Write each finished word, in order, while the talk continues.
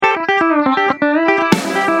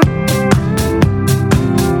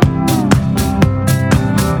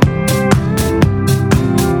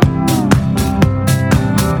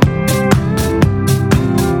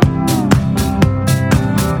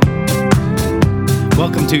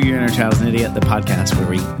Welcome to Your Inner Child is an Idiot, the podcast where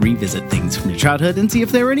we revisit things from your childhood and see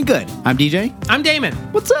if they were any good. I'm DJ. I'm Damon.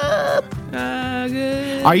 What's up?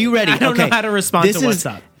 Good. Are you ready? I don't know how to respond to what's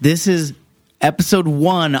up. This is episode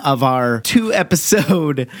 1 of our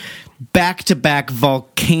 2-episode back-to-back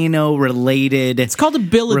volcano-related. It's called a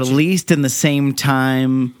bilogy. Released in the same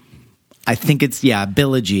time. I think it's,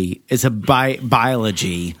 bilogy. It's a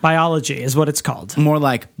biology. Biology is what it's called. More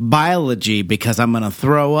like biology because I'm going to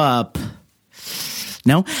throw up.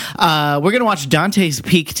 No? We're going to watch Dante's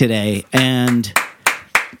Peak today, and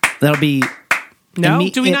that'll be... No?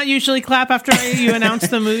 Do we not usually clap after you announce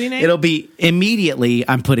the movie name? It'll be immediately,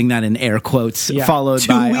 I'm putting that in air quotes, followed 2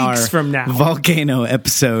 by weeks our from now. volcano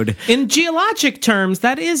episode. In geologic terms,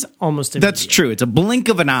 that is almost immediate. That's true. It's a blink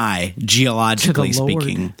of an eye, geologically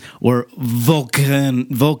speaking, or volcanically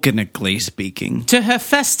speaking. To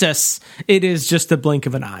Hephaestus, it is just a blink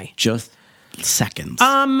of an eye. Just seconds.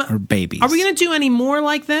 Or babies. Are we going to do any more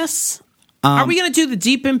like this? Are we going to do the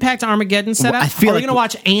Deep Impact Armageddon setup? I feel Are we like going to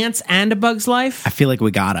watch Ants and A Bug's Life? I feel like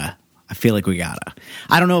we gotta.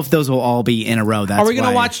 I don't know if those will all be in a row. That's Are we going to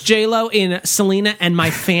why. watch J-Lo in Selena and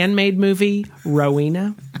my fan-made movie,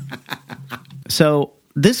 Rowena? So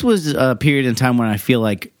this was a period in time when I feel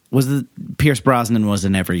like Pierce Brosnan was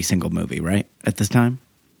in every single movie, right? At this time?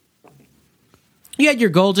 You had your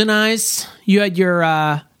Golden Eyes. You had your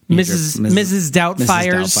Mrs.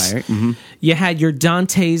 Doubtfire's. Doubtfire. Mm-hmm. You had your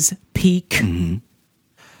Dante's Peak. Mm-hmm.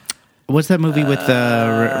 What's that movie with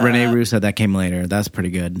Rene Russo that came later? That's pretty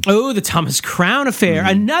good. Oh, the Thomas Crown Affair. Mm-hmm.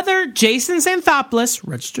 Another Jason Xanthopoulos,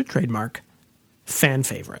 registered trademark, fan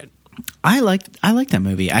favorite. I like that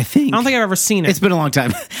movie. I don't think I've ever seen it. It's been a long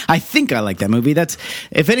time. I think I like that movie. That's,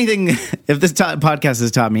 if anything, if this podcast has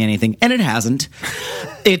taught me anything, and it hasn't,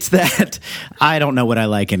 it's that I don't know what I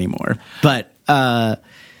like anymore. But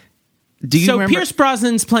do you remember? Pierce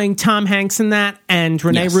Brosnan's playing Tom Hanks in that, and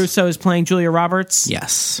Rene Russo is playing Julia Roberts.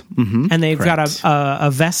 Yes. Mm-hmm. And they've got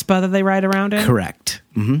a Vespa that they ride around in. Correct.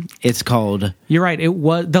 Mm-hmm. It's called... You're right. It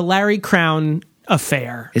was the Larry Crown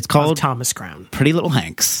Affair. It's called Thomas Crown. Pretty Little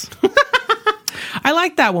Hanks. I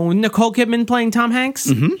like that one with Nicole Kidman playing Tom Hanks.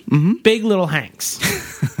 Mm-hmm. Mm-hmm. Big Little Hanks.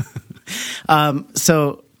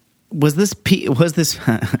 So was this peak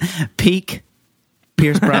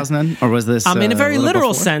Pierce Brosnan, or was this? In a very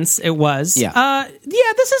literal sense, it was. Yeah.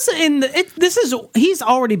 This is he's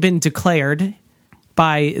already been declared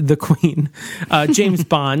by the Queen, James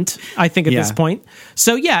Bond. I think at this point.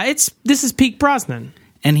 So this is peak Brosnan,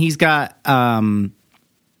 and he's got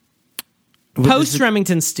post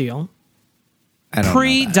Remington Steele,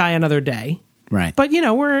 pre Die Another Day, right? But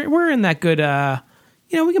we're in that good.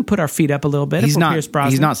 We can put our feet up a little bit. He's not. Pierce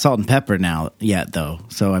Brosnan. He's not Salt and Pepper now yet, though.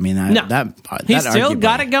 So I mean, he's still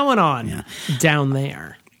got it going on down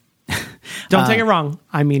there. Don't take it wrong.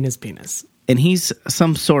 I mean his penis. And he's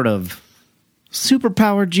some sort of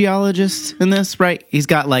superpowered geologist in this, right? He's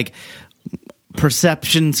got like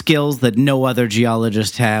perception skills that no other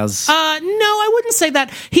geologist has. No, I wouldn't say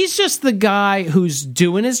that. He's just the guy who's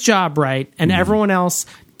doing his job right, and everyone else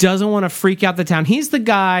doesn't want to freak out the town. He's the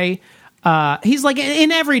guy. He's like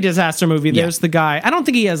in every disaster movie. There's the guy. I don't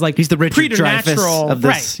think he has like he's the Richard Dreyfuss of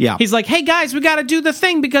this. Right. Yeah, he's like, hey guys, we got to do the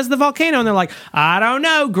thing because of the volcano, and they're like, I don't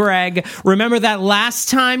know, Greg. Remember that last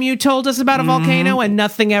time you told us about a volcano and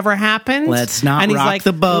nothing ever happened? Let's not and he's rock like,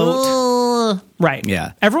 the boat. Right.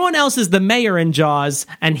 Yeah. Everyone else is the mayor in Jaws,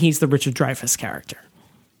 and he's the Richard Dreyfuss character.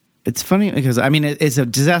 It's funny because I mean it's a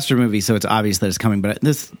disaster movie, so it's obvious that it's coming. But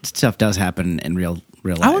this stuff does happen in real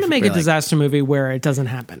life. I want to make a disaster movie where it doesn't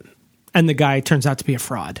happen. And the guy turns out to be a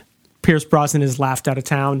fraud. Pierce Brosnan is laughed out of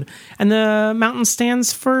town, and the mountain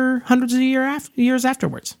stands for hundreds of years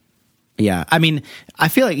afterwards. Yeah, I mean, I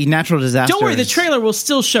feel like natural disasters... Don't worry, the trailer will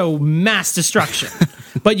still show mass destruction.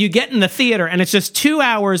 But you get in the theater, and it's just 2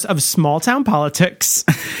 hours of small-town politics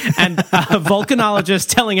and a volcanologist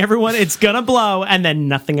telling everyone it's gonna blow, and then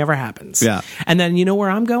nothing ever happens. Yeah. And then you know where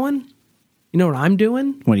I'm going? You know what I'm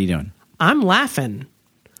doing? What are you doing? I'm laughing.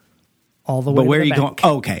 All the way to the bank. But where are you going?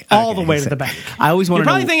 Oh, okay. All the way to the bank. I always want to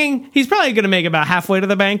know... You're probably thinking, he's probably going to make about halfway to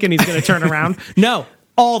the bank and he's going to turn around. No,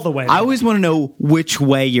 all the way. I always want to know which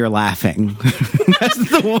way you're laughing. That's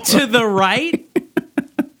the one. To the right?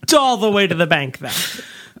 All the way to the bank,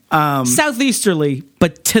 then. Southeasterly,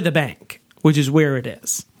 but to the bank, which is where it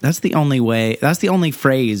is. That's the only way... That's the only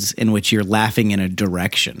phrase in which you're laughing in a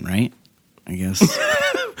direction, right? I guess.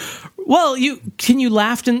 Well, do you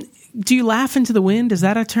laugh into the wind? Is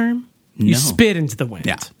that a term? You spit into the wind.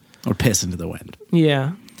 Yeah. Or piss into the wind.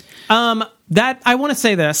 Yeah. That I want to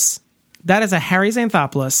say this. That is a Harry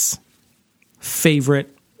Xanthopoulos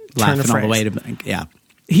favorite Laughing turn of all phrase. the way to... Yeah.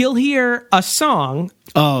 He'll hear a song.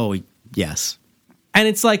 Oh, yes. And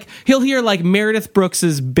it's like he'll hear like Meredith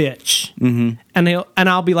Brooks's bitch, and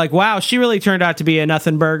I'll be like, "Wow, she really turned out to be a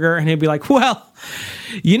nothing burger." And he'll be like, "Well,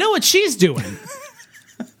 you know what she's doing?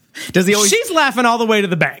 She's laughing all the way to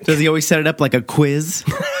the bank." Does he always set it up like a quiz?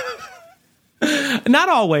 Not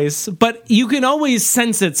always, but you can always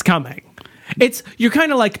sense it's coming. You're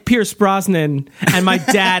kind of like Pierce Brosnan, and my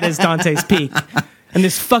dad is Dante's Peak, and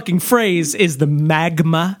this fucking phrase is the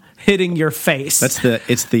magma hitting your face. And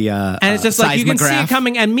it's just like you can see it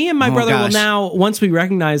coming. And me and my brother will now, once we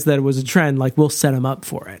recognize that it was a trend, like we'll set him up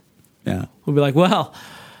for it. Yeah, we'll be like, "Well,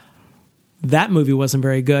 that movie wasn't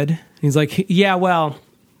very good." He's like, "Yeah, well,"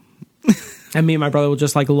 and me and my brother will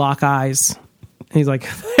just like lock eyes. And he's like,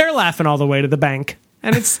 "They're laughing all the way to the bank,"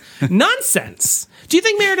 and it's nonsense. Do you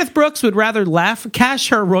think Meredith Brooks would rather cash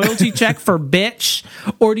her royalty check for bitch,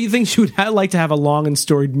 or do you think she would like to have a long and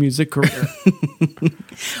storied music career?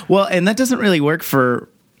 Well, and that doesn't really work for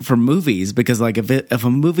movies, because like if a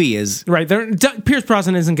movie is right, Pierce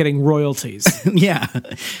Brosnan isn't getting royalties. Yeah,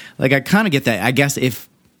 like I kind of get that. I guess if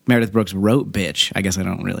Meredith Brooks wrote bitch, I guess I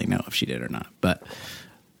don't really know if she did or not, but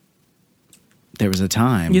there was a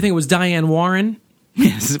time. You think it was Diane Warren?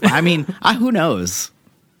 Yes, I mean, who knows?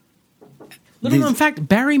 Little known fact,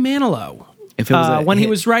 Barry Manilow. If it was when he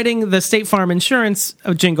was writing the State Farm insurance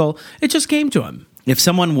jingle, it just came to him. If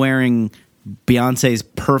someone wearing Beyonce's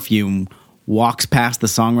perfume walks past the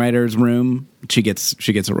songwriter's room, she gets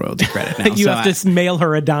a royalty credit now. You have to mail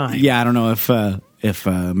her a dime. Yeah, I don't know if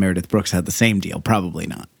Meredith Brooks had the same deal. Probably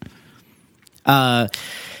not.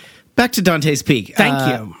 Back to Dante's Peak.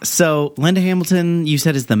 Thank you. So Linda Hamilton, you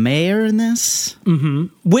said, is the mayor in this? Mm-hmm.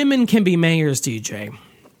 Women can be mayors, DJ.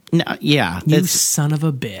 No, yeah, you son of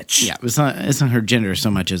a bitch. Yeah, it's not her gender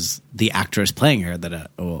so much as the actress playing her.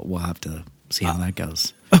 That we'll have to see how that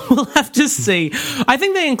goes. We'll have to see. I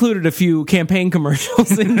think they included a few campaign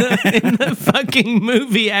commercials in the fucking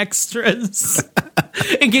movie extras,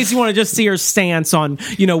 in case you want to just see her stance on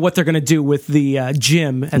what they're going to do with the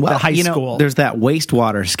gym at the high school. There's that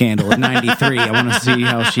wastewater scandal in '93. I want to see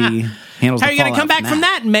how she handles. How are you going to come back from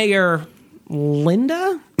that, Mayor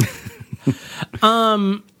Linda?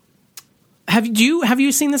 Have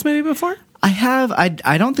you seen this movie before? I have.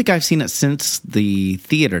 I don't think I've seen it since the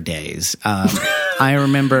theater days. I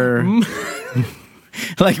remember,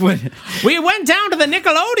 like when we went down to the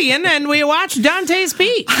Nickelodeon and we watched Dante's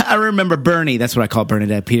Peak. I remember Bernie. That's what I call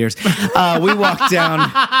Bernadette Peters. We walked down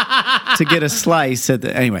to get a slice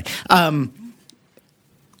anyway. I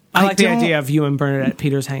like the idea of you and Bernadette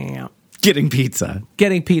Peters hanging out, getting pizza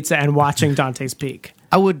and watching Dante's Peak.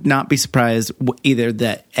 I would not be surprised either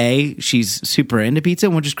that she's super into pizza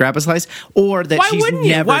and will just grab a slice, or that she's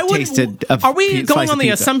never tasted a Are we going on the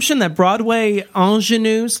pizza. assumption that Broadway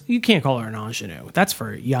ingenues? You can't call her an ingenue. That's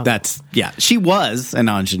for young. She was an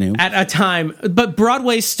ingenue at a time, but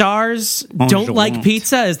Broadway stars don't like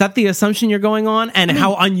pizza. Is that the assumption you're going on? And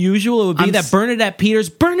how unusual it would be that Bernadette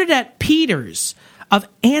Peters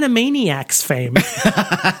of Animaniacs fame.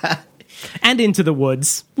 And Into the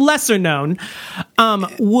Woods, lesser known,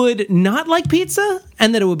 would not like pizza,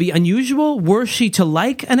 and that it would be unusual were she to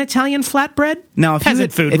like an Italian flatbread. Now,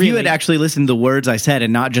 if you had actually listened to the words I said,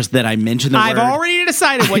 and not just that I mentioned the word, I've already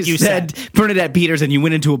decided what you said. Bernadette Peters, and you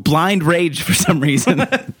went into a blind rage for some reason.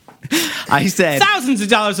 I said thousands of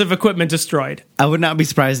dollars of equipment destroyed. I would not be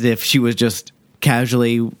surprised if she was just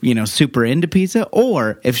casually, super into pizza,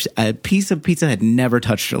 or if a piece of pizza had never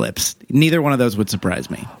touched her lips. Neither one of those would surprise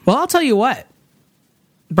me. Well, I'll tell you what,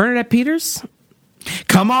 Bernadette Peters,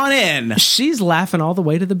 come on in. She's laughing all the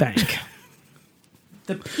way to the bank.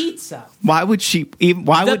 The pizza. Why would she?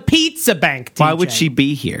 Pizza bank? DJ. Why would she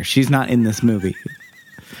be here? She's not in this movie.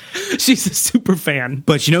 She's a super fan.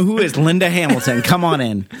 But you know who is? Linda Hamilton. Come on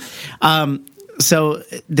in. So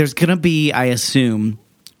there's gonna be, I assume,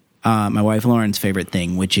 my wife Lauren's favorite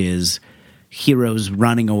thing, which is heroes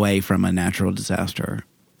running away from a natural disaster.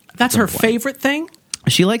 That's her favorite thing?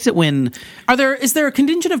 She likes it when... Is there a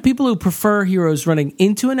contingent of people who prefer heroes running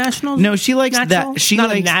into a national... No, she likes that. She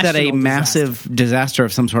likes that a massive disaster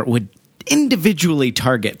of some sort would individually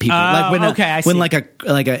target people. Like when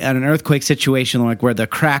an earthquake situation, like where the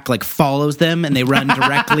crack follows them and they run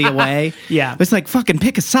directly away. Yeah. It's like, fucking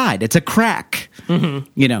pick a side. It's a crack.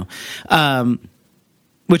 Mm-hmm.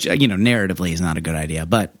 Which, narratively is not a good idea,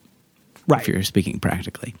 but if you're speaking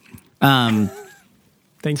practically.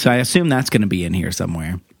 So I assume that's going to be in here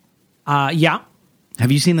somewhere. Yeah.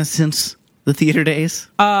 Have you seen this since the theater days?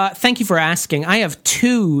 Thank you for asking. I have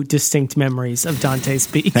two distinct memories of Dante's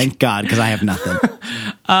Peak. Thank God, because I have nothing.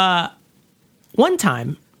 One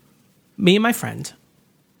time, me and my friend,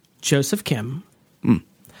 Joseph Kim,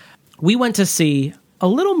 we went to see a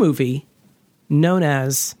little movie known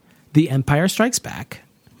as The Empire Strikes Back.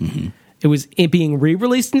 Mm-hmm. It was being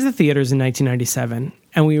re-released into the theaters in 1997,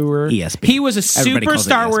 and we were. ESP. He was a Everybody super calls it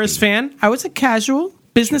Star ESP. Wars fan. I was a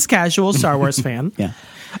business casual Star Wars fan. Yeah.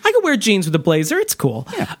 I could wear jeans with a blazer. It's cool.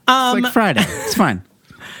 Yeah. It's like Friday. It's fine.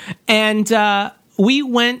 And we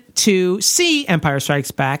went to see Empire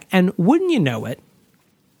Strikes Back, and wouldn't you know it,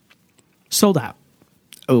 sold out.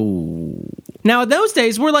 Oh. Now, in those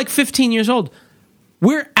days, we're like 15 years old.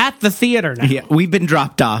 We're at the theater now. Yeah, we've been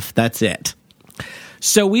dropped off. That's it.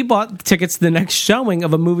 So we bought tickets to the next showing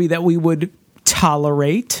of a movie that we would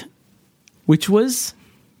tolerate, which was...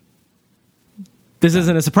 This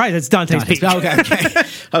isn't a surprise. It's Dante's Peak.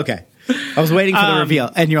 Okay. I was waiting for the reveal,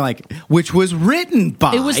 and you're like, which was written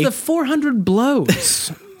by... It was the 400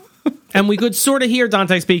 Blows. And we could sort of hear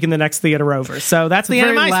Dante's Peak in the next theater over. So that's the end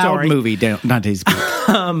of my story. Very loud movie, Dante's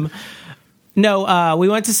Peak. No, we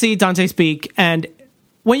went to see Dante's Peak, and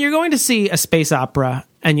when you're going to see a space opera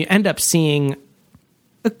and you end up seeing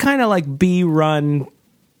a kind of like B-run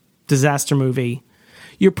disaster movie,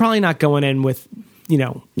 you're probably not going in with,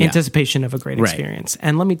 anticipation of a great experience.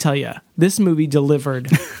 And let me tell you, this movie delivered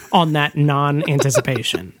on that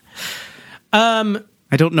non-anticipation.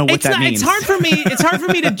 I don't know what that means. It's hard for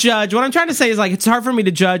me to judge. What I'm trying to say is it's hard for me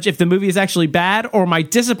to judge if the movie is actually bad or my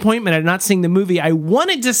disappointment at not seeing the movie I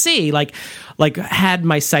wanted to see, like had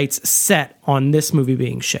my sights set on this movie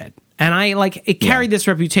being shit. And it carried this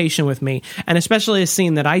reputation with me, and especially a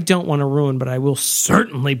scene that I don't want to ruin, but I will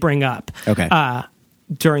certainly bring up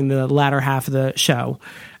during the latter half of the show.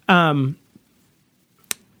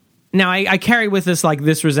 Now, I carry with this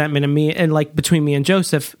this resentment in me, and between me and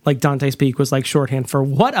Joseph, Dante's Peak was shorthand for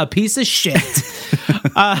what a piece of shit.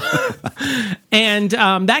 And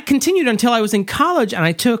that continued until I was in college, and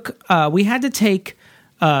I took we had to take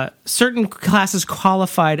certain classes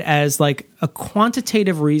qualified as a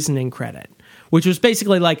quantitative reasoning credit, which was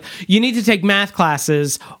basically you need to take math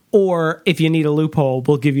classes, or if you need a loophole,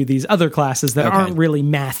 we'll give you these other classes that aren't really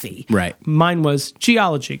mathy. Right. Mine was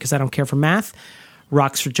geology, because I don't care for math.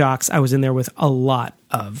 Rocks for Jocks. I was in there with a lot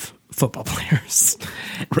of football players.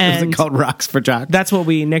 Is it called Rocks for Jocks? That's what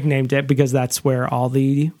we nicknamed it, because that's where all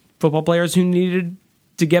the football players who needed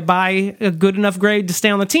to get by a good enough grade to stay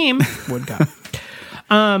on the team would go.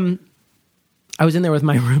 I was in there with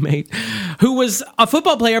my roommate, who was a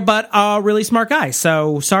football player, but a really smart guy.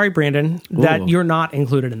 So sorry, Brandon, that you're not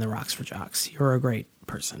included in the Rocks for Jocks. You're a great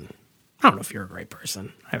person. I don't know if you're a great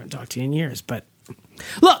person. I haven't talked to you in years, but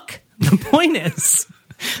look, the point is...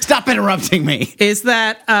 Stop interrupting me. Is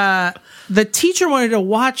that the teacher wanted to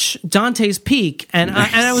watch Dante's Peak, and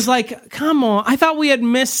I was like, come on. I thought we had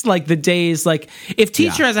missed the days, if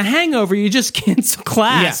teacher has a hangover, you just cancel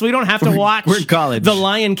class. Yeah. We don't have to watch we're in college. The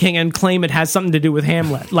Lion King and claim it has something to do with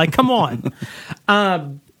Hamlet. Come on.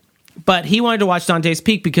 But he wanted to watch Dante's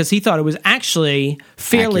Peak because he thought it was actually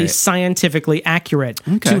fairly scientifically accurate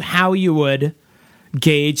to how you would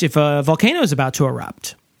gauge if a volcano is about to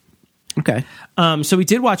erupt. Okay. So we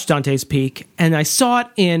did watch Dante's Peak, and I saw it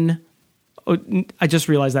in... I just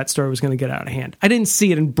realized that story was going to get out of hand. I didn't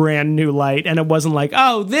see it in brand new light, and it wasn't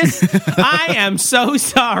this... I am so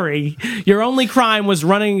sorry. Your only crime was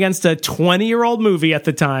running against a 20-year-old movie at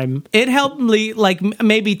the time. It helped me,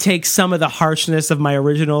 maybe take some of the harshness of my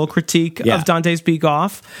original critique of Dante's Peak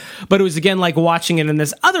off. But it was, again, watching it in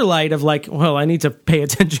this other light of, I need to pay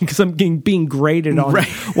attention because I'm being graded on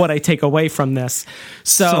what I take away from this.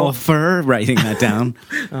 Sulfur, writing that down.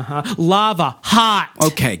 Lava, hot.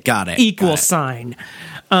 Okay, got it. Equal sign.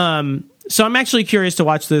 So I'm actually curious to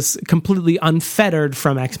watch this completely unfettered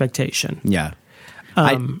from expectation. Yeah.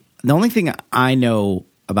 The only thing I know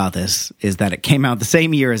about this is that it came out the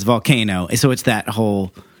same year as Volcano, so it's that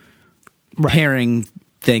whole pairing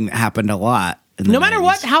thing that happened a lot. No matter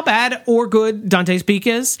how bad or good Dante's Peak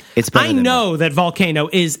is, it's better I know that Volcano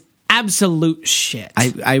is absolute shit.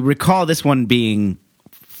 I recall this one being,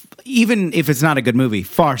 even if it's not a good movie,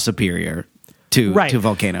 far superior to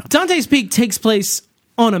Volcano. Dante's Peak takes place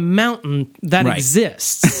on a mountain that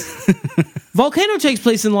exists. Volcano takes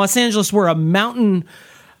place in Los Angeles, where a mountain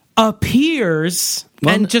appears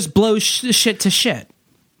and just blows shit to shit.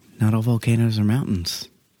 Not all volcanoes are mountains.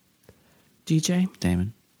 DJ?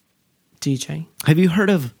 Damon. DJ? Have you heard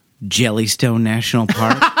of Jellystone National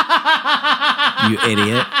Park? You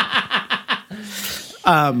idiot.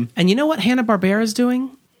 And you know what Hanna-Barbera's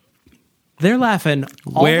doing? They're laughing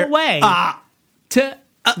all the way to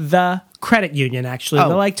the credit union, actually.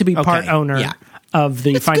 They like to be part owner of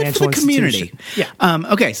the financial good for the community. Yeah.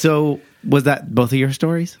 Okay, so was that both of your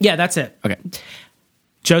stories? Yeah, that's it. Okay.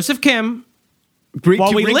 Joseph Kim,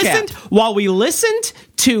 while we listened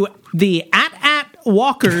to the At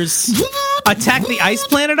Walker's attack the ice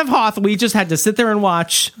planet of Hoth. We just had to sit there and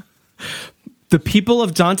watch the people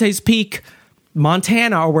of Dante's Peak,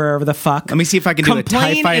 Montana, or wherever the fuck. Let me see if I can do a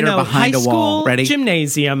TIE fighter behind a wall. Ready?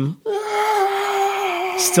 Gymnasium.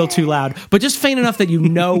 Still too loud, but just faint enough that you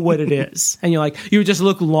know what it is, and you're like, you just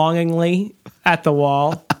look longingly at the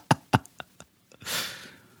wall.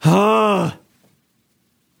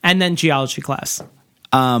 And then geology class.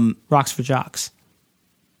 Rocks for jocks.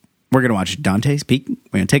 We're gonna watch Dante's Peak.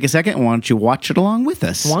 We're gonna take a second. Why don't you watch it along with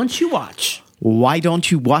us? Why don't you watch? Why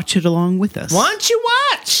don't you watch it along with us? Why don't you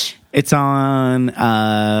watch? It's on, it's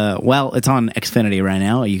on Xfinity right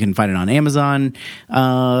now. You can find it on Amazon.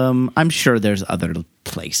 I'm sure there's other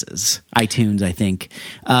places. iTunes, I think.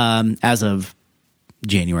 As of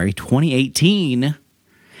January 2018,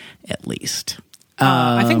 at least.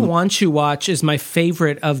 I think Want You Watch is my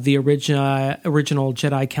favorite of the original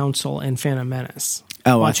Jedi Council and Phantom Menace.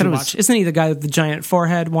 Oh, Want You Watch. Isn't he the guy with the giant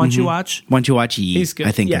forehead? Want You Watch? Want You Watch? He's good.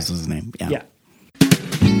 I think this was his name. Yeah.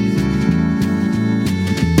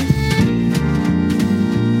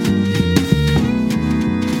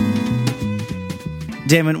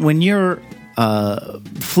 Damon, when you're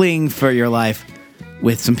fleeing for your life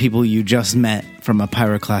with some people you just met from a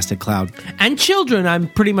pyroclastic cloud, and children I'm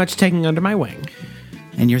pretty much taking under my wing,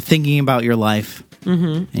 and you're thinking about your life,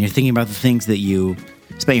 and you're thinking about the things that you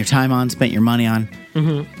spent your time on, spent your money on,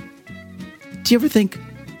 do you ever think,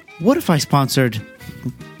 what if I sponsored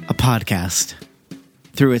a podcast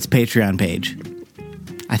through its Patreon page?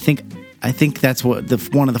 I think that's what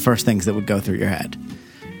one of the first things that would go through your head.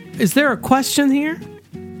 Is there a question here?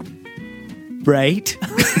 Right?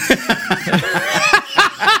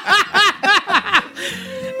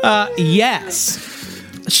 Yes.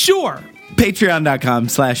 Sure.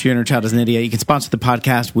 Patreon.com/Your Inner Child is an Idiot. You can sponsor the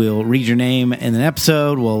podcast. We'll read your name in an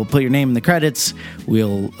episode. We'll put your name in the credits.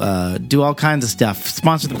 We'll do all kinds of stuff.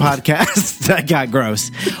 Sponsor the podcast. That got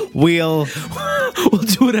gross. We'll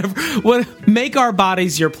do whatever. Make our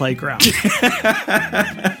bodies your playground.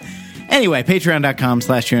 Anyway,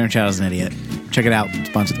 Patreon.com/Your Inner Child is an Idiot. Check it out.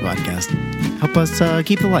 Sponsor the podcast. Help us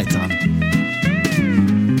keep the lights on.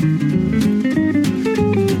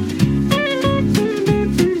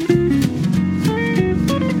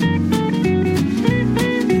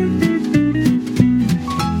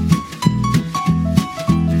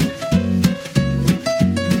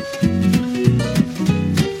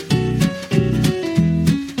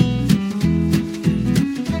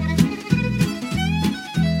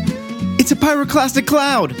 It's a pyroclastic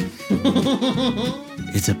cloud.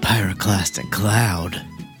 It's a pyroclastic cloud.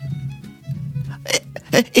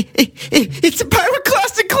 It's a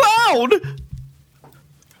pyroclastic cloud.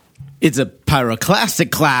 It's a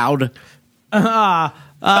pyroclastic cloud.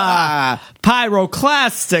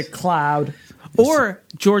 Pyroclastic cloud. Or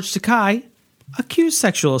George Takei, accused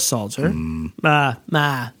sexual assaulter. You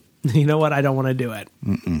know what? I don't want to do it.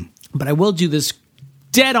 But I will do this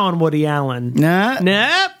dead on Woody Allen.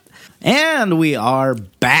 Nope. And we are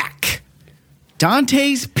back.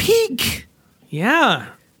 Dante's Peak. Yeah.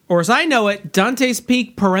 Or as I know it, Dante's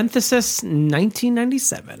Peak, parenthesis,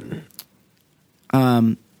 1997.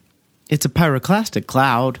 It's a pyroclastic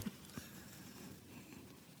cloud.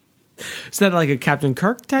 Is that like a Captain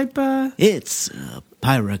Kirk type? It's a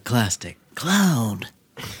pyroclastic cloud.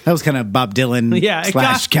 That was kind of Bob Dylan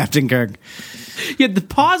 / Captain Kirk. You had the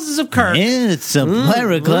pauses of Kirk. It's a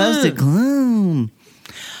pyroclastic cloud.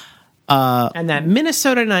 And that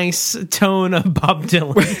Minnesota Nice tone of Bob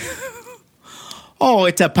Dylan. Oh,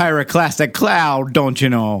 it's a pyroclastic cloud, don't you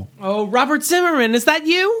know? Oh, Robert Zimmerman, is that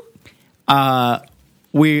you? The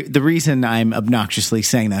reason I'm obnoxiously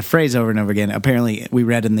saying that phrase over and over again, apparently we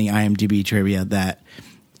read in the IMDb trivia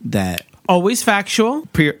that always factual.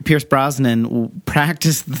 Pierce Brosnan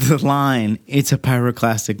practiced the line, it's a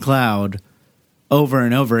pyroclastic cloud, over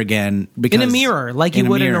and over again. Because in a mirror, like you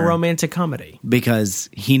would in a romantic comedy. Because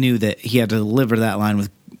he knew that he had to deliver that line with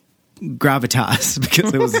gravitas,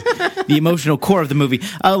 because it was the emotional core of the movie.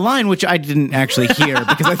 A line which I didn't actually hear,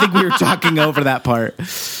 because I think we were talking over that part.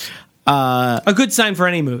 A good sign for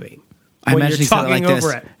any movie. I when imagine you're talking like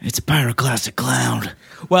over it. It's a pyroclastic cloud.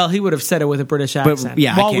 Well, he would have said it with a British accent.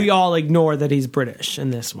 While we all ignore that he's British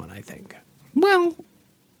in this one, I think. Well,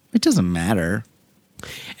 it doesn't matter.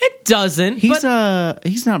 It doesn't. He's not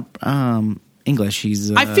English.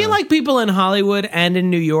 I feel like people in Hollywood and in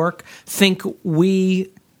New York think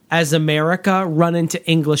we, as America, run into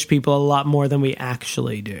English people a lot more than we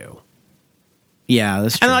actually do. Yeah,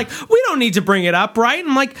 that's true. And like, we don't need to bring it up, right?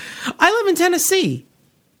 I'm like, I live in Tennessee.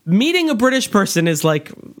 Meeting a British person is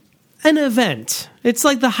like an event. It's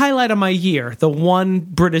like the highlight of my year. The one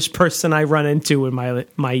British person I run into in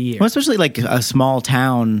my year. Well, especially like a small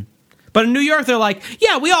town But in New York, they're like,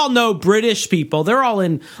 yeah, we all know British people. They're all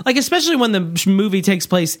in, like, especially when the movie takes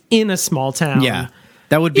place in a small town. Yeah.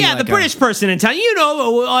 That would be Yeah, the British person in town. You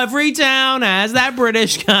know, every town has that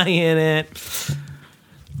British guy in it.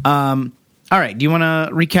 All right. Do you want to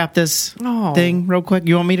recap this thing real quick?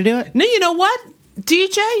 You want me to do it? No, you know what,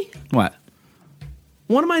 DJ? What?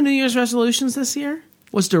 One of my New Year's resolutions this year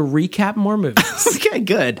was to recap more movies. Okay,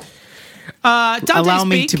 good. Dante's Allow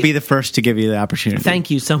me Peak. to be the first to give you the opportunity.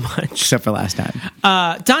 Thank you so much. Except for last time.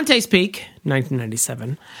 Dante's Peak,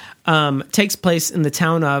 1997, takes place in the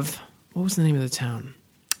town of, what was the name of the town?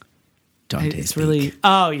 Dante's Peak.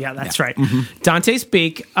 Oh, yeah, that's right. Mm-hmm. Dante's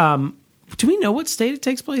Peak. Do we know what state it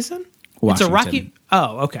takes place in? Washington. It's a rocky.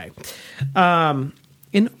 Oh, okay.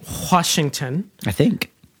 In Washington, I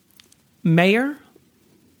think. Mayor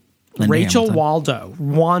Linda Rachel Hamilton.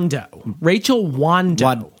 Wando. Rachel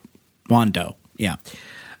Wando. Wando. Yeah.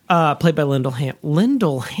 Played by Lyndall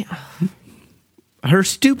Her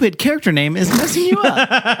stupid character name is messing you up.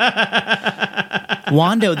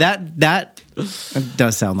 Wando, that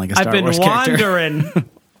does sound like a Star Wars character. I've been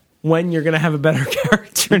wondering when you're going to have a better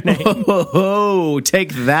character name. Oh,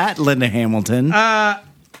 take that, Linda Hamilton.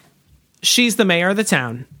 She's the mayor of the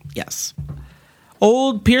town. Yes.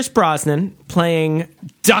 Old Pierce Brosnan playing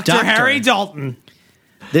Dr. Harry Dalton.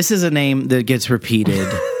 This is a name that gets repeated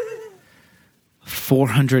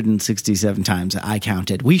 467 times. I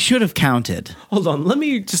counted. We should have counted. Hold on. Let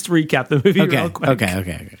me just recap the movie real quick.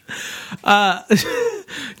 Okay.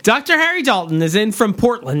 Dr. Harry Dalton is in from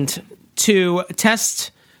Portland to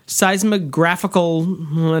test seismographical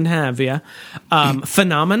what have you,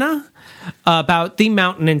 phenomena about the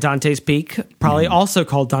mountain in Dante's Peak, probably also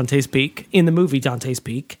called Dante's Peak in the movie Dante's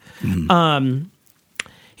Peak.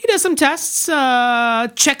 He does some tests,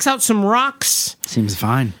 checks out some rocks. Seems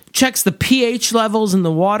fine. Checks the pH levels in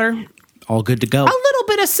the water. All good to go. A little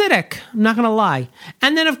bit acidic, I'm not going to lie.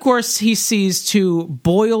 And then, of course, he sees two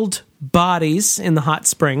boiled bodies in the hot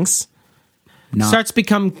springs. Starts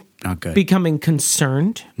becoming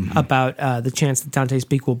concerned about the chance that Dante's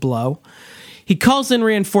Peak will blow. He calls in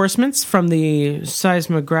reinforcements from the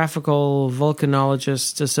Seismographical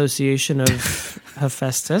Volcanologist Association of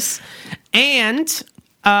Hephaestus. And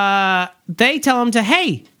they tell him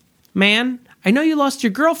hey, man, I know you lost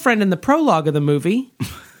your girlfriend in the prologue of the movie.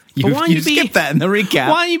 You skipped that in the recap.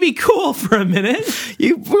 Why don't you be cool for a minute?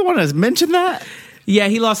 We want to mention that? Yeah,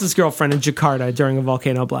 he lost his girlfriend in Jakarta during a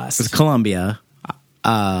volcano blast. It's Colombia.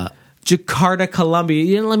 Jakarta, Colombia.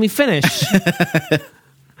 You didn't let me finish.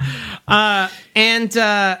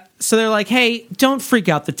 So they're like, hey, don't freak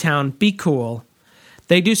out the town. Be cool.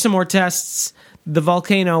 They do some more tests. The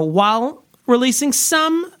volcano, while releasing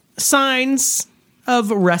some signs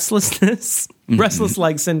of restlessness, restless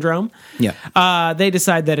leg syndrome, they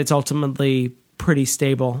decide that it's ultimately pretty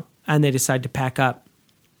stable, and they decide to pack up.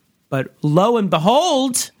 But lo and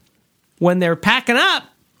behold, when they're packing up,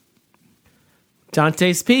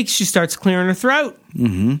 Dante's Peak, she starts clearing her throat.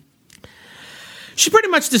 Mm-hmm. She pretty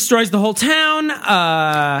much destroys the whole town.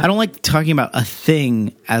 I don't like talking about a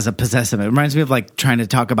thing as a possessive. It reminds me of like trying to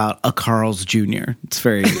talk about a Carl's Jr. It's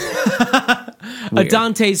very a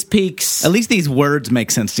Dante's Peaks. At least these words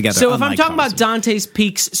make sense together. So if I'm talking about Dante's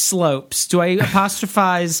Peaks slopes, do I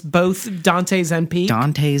apostrophize both Dante's and Peak?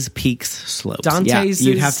 Dante's Peaks slopes. Dante's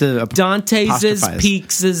you'd have to Dante's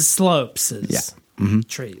Peaks slopes.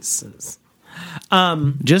 Trees.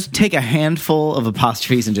 Just take a handful of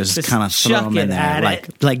apostrophes and just kind of throw them in there,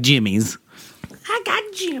 like Jimmy's. I got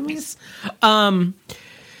Jimmy's.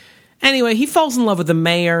 Anyway, he falls in love with the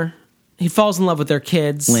mayor. He falls in love with their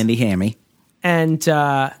kids, Lindy Hammy, and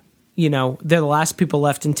they're the last people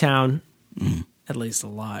left in town, at least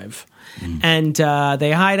alive. And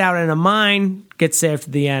they hide out in a mine. Get saved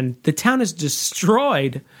at the end. The town is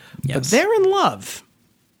destroyed, but they're in love.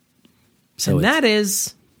 And that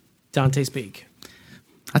is Dante's Peak.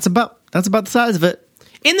 That's about the size of it.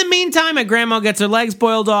 In the meantime, my grandma gets her legs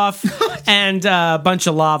boiled off and a bunch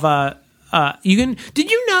of lava.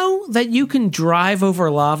 Did you know that you can drive over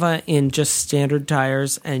lava in just standard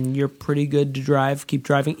tires and you're pretty good to keep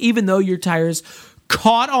driving, even though your tires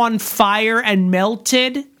caught on fire and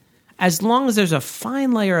melted, as long as there's a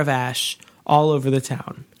fine layer of ash all over the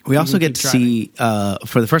town. We also get to see,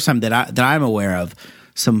 for the first time that I'm aware of,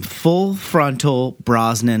 some full frontal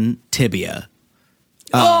Brosnan tibia.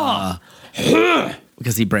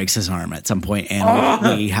 Because he breaks his arm at some point,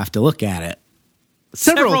 and we have to look at it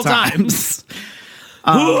several times.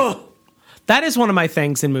 That is one of my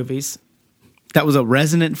things in movies. That was a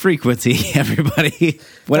resonant frequency, everybody.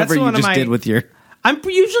 Whatever you just did with your... I'm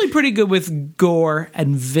usually pretty good with gore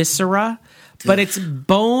and viscera, but it's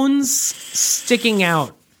bones sticking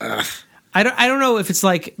out I don't know if it's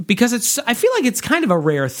like, because I feel like it's kind of a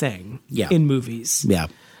rare thing Yeah. in movies. Yeah.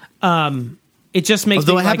 It just makes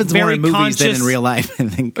Although me it happens like more very in movies conscious. than in real life, I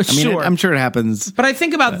think. I mean, Sure. I'm sure it happens. But I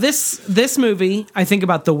think about this movie. I think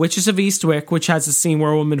about The Witches of Eastwick, which has a scene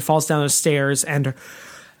where a woman falls down the stairs, and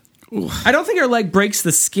I don't think her leg breaks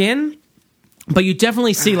the skin, but you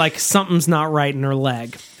definitely see like something's not right in her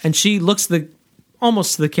leg, and she looks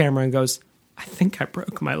almost to the camera and goes, "I think I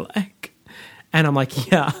broke my leg," and I'm like,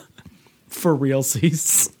 "Yeah, for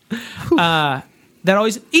realsies." That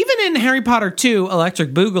always, even in Harry Potter 2,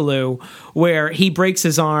 Electric Boogaloo, where he breaks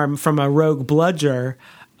his arm from a rogue bludger,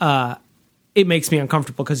 it makes me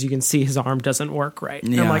uncomfortable because you can see his arm doesn't work right.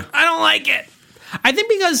 And I'm Yeah. like, I don't like it. I think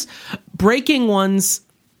because breaking one's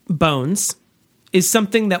bones is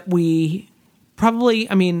something that we probably,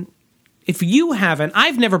 I mean, if you haven't,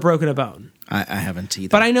 I've never broken a bone. I haven't either.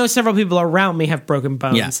 But I know several people around me have broken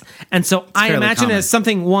bones. Yeah. And so I fairly imagine common. it as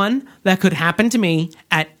something, one, that could happen to me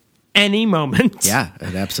at any moment. Yeah,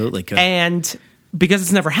 it absolutely could. And because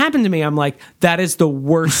it's never happened to me, I'm like, that is the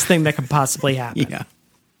worst thing that could possibly happen.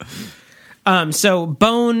 Yeah. So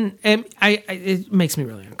bone, it makes me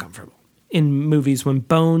really uncomfortable in movies when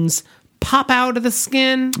bones pop out of the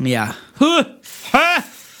skin. Yeah.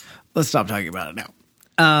 Let's stop talking about it now.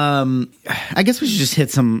 I guess we should just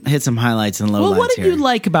hit some highlights and lowlights. Well, what did here. you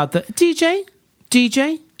like about the DJ?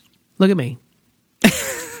 Look at me.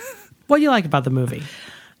 What do you like about the movie?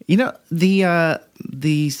 You know,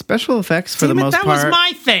 the special effects for the most that part. was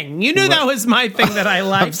my thing. You knew that was my thing that I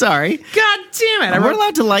liked. I'm sorry. God damn it! We're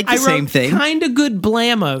allowed to like the same thing. Kind of good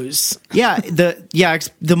blamos. Yeah,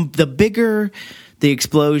 the bigger the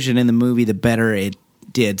explosion in the movie, the better it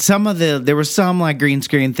did. There were some like green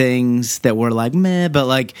screen things that were like meh, but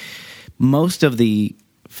like most of the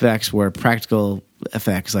effects were practical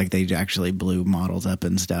effects, like they actually blew models up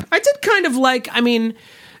and stuff. I did kind of like. I mean,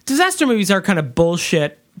 disaster movies are kind of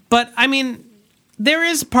bullshit, but I mean, there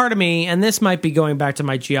is part of me, and this might be going back to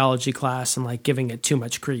my geology class and like giving it too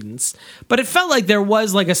much credence, but it felt like there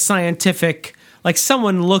was like a scientific, like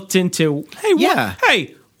someone looked into,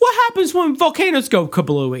 what happens when volcanoes go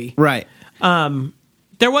kablooey? Right.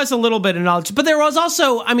 There was a little bit of knowledge, but there was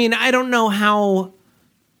also, I mean, I don't know how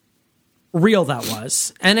real that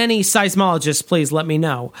was. And any seismologist, please let me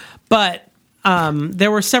know. But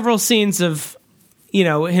there were several scenes of,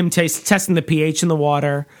 him testing the pH in the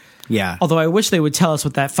water. Yeah. Although I wish they would tell us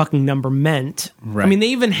what that fucking number meant. Right. I mean, they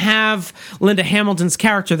even have Linda Hamilton's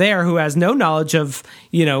character there who has no knowledge of,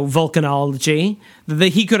 volcanology. That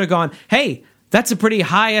he could have gone, hey, that's a pretty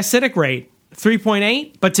high acidic rate.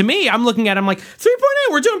 3.8, but to me, I'm looking at him like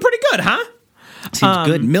 3.8. We're doing pretty good, huh? Seems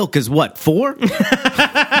good. Milk is what, 4?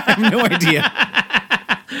 I have no idea.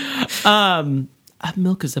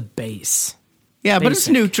 Milk is a base. Yeah, but it's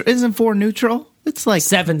Basic. neutral. Isn't 4 neutral? It's like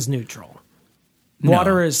 7's neutral.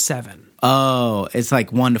 Water is 7. Oh, it's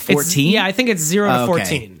like 1 to 14. Yeah, I think it's 0 to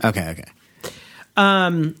 14. Okay.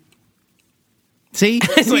 See,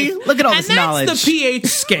 look at all this and knowledge. that's the pH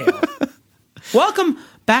scale. Welcome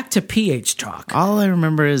back to pH talk. All I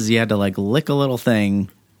remember is you had to like lick a little thing.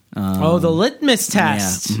 The litmus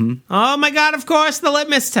test. Yeah, mm-hmm. Oh my God, of course, the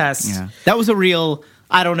litmus test. Yeah, that was a real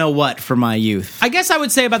I don't know what for my youth. I guess I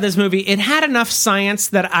would say about this movie, it had enough science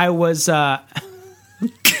that I was...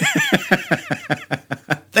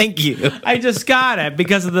 Thank you. I just got it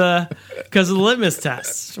because of the litmus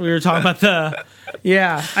test. We were talking about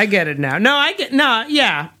yeah, I get it now.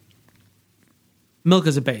 Yeah. Milk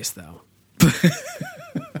is a base, though.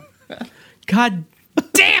 God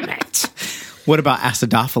damn it! What about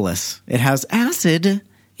acidophilus? It has acid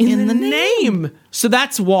in the name. So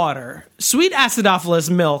that's water. Sweet acidophilus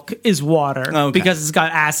milk is water Okay. because it's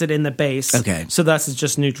got acid in the base. Okay. So thus it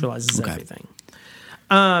just neutralizes everything.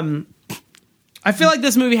 I feel like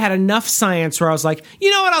this movie had enough science where I was like, you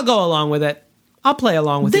know what? I'll go along with it. I'll play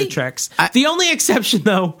along with your tricks. The only exception,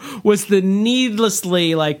 though, was the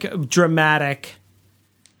needlessly dramatic,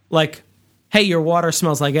 hey, your water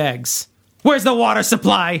smells like eggs. Where's the water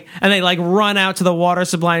supply? And they run out to the water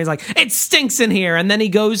supply and he's like, it stinks in here. And then he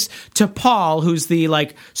goes to Paul, who's the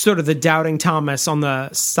sort of the doubting Thomas on the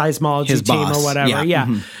seismology His team boss. or whatever. Yeah.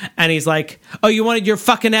 Mm-hmm. And he's like, oh, you wanted your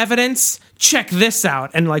fucking evidence? Check this out.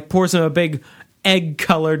 And pours him a big egg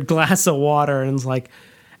colored glass of water. And he's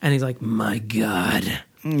like, my God.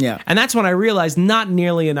 Yeah. And that's when I realized not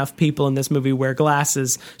nearly enough people in this movie wear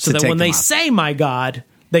glasses so To that take when them they off. say my God,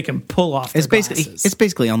 they can pull off their glasses. It's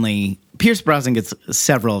basically only Pierce Brosnan gets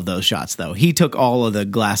several of those shots though. He took all of the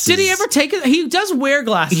glasses. Did he ever take it? He does wear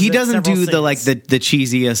glasses. He at doesn't several do the scenes. the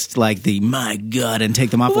cheesiest the my God and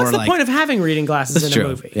take them off. Well, what's or the point of having reading glasses That's in true, a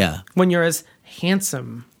movie? yeah. When you're as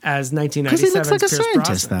handsome as 1997's Because he looks like a Pierce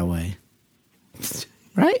scientist Brosnan. that way.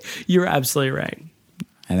 Right? You're absolutely right.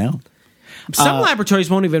 I know. Some laboratories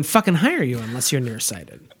won't even fucking hire you unless you're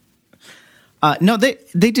nearsighted. No, they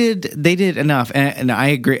did enough, and I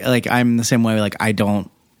agree. Like, I'm the same way. Like, I don't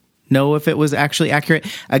know if it was actually accurate.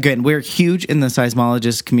 Again, we're huge in the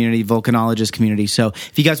seismologist community, volcanologist community. So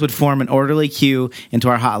if you guys would form an orderly queue into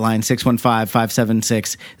our hotline,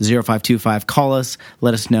 615-576-0525, call us,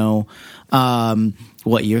 let us know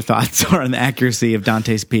what your thoughts are on the accuracy of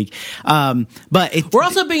Dante's Peak. But We're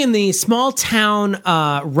also being in the small town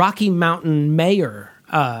Rocky Mountain mayor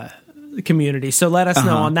community, so let us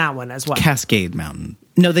know on that one as well. Cascade Mountain.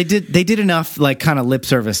 No, they did enough, like, kind of lip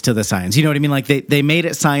service to the science. You know what I mean? Like, they made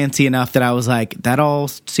it sciencey enough that I was like, that all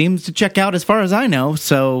seems to check out as far as I know.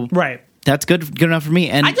 So Right. that's good enough for me.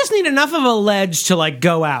 And I just need enough of a ledge to, like,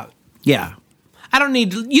 go out. yeah,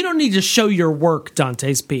 You don't need to show your work,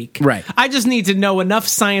 Dante's Peak. Right. I just need to know enough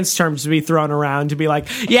science terms to be thrown around to be like,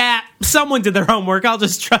 yeah, someone did their homework. I'll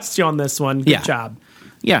just trust you on this one. Good Yeah. job.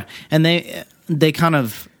 yeah, and they kind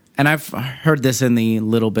of. And I've heard this in the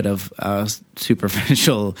little bit of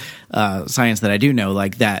superficial science that I do know,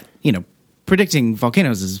 like that, predicting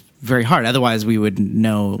volcanoes is very hard. Otherwise, we would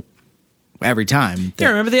know every time. Yeah,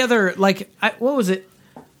 remember the other, like, what was it?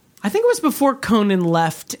 I think it was before Conan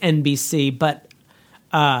left NBC, but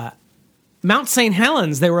Mount St.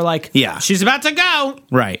 Helens, they were like, Yeah. she's about to go.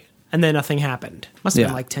 Right. And then nothing happened. Must have Yeah.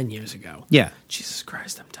 been like 10 years ago. Yeah. Jesus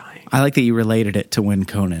Christ, I'm dying. I like that you related it to when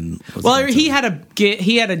Conan was Well, about to- he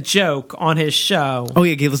had a joke on his show. Oh,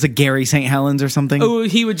 yeah, give us a Gary St. Helens or something. Oh,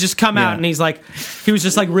 he would just come out Yeah. and he was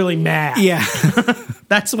just like really mad. Yeah.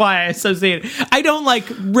 That's why I associate it. I don't like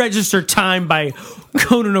register time by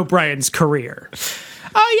Conan O'Brien's career.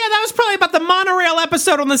 Oh, yeah, that was probably about the monorail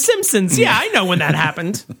episode on The Simpsons. Yeah, I know when that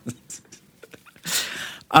happened.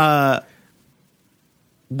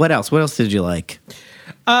 What else? What else did you like?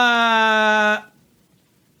 Let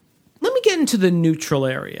me get into the neutral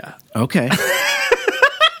area. Okay.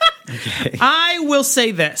 I will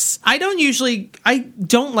say this. I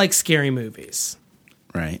don't like scary movies.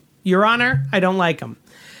 Right. Your Honor, I don't like them.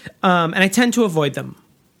 And I tend to avoid them.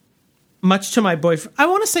 Much to my boyfriend. I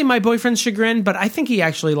want to say my boyfriend's chagrin, but I think he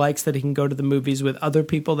actually likes that he can go to the movies with other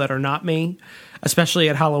people that are not me, especially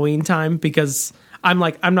at Halloween time, because I'm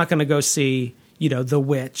not going to go see, The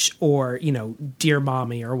Witch or, Dear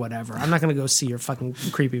Mommy or whatever. I'm not going to go see your fucking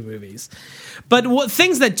creepy movies. But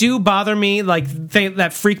things that do bother me, like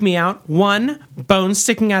that freak me out, one, bones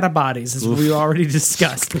sticking out of bodies, as we already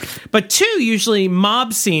discussed. But two, usually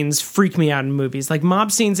mob scenes freak me out in movies. Like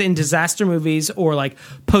mob scenes in disaster movies or like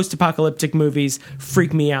post-apocalyptic movies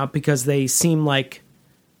freak me out because they seem like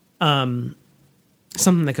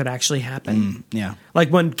something that could actually happen. Yeah. Like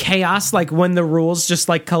when chaos, like when the rules just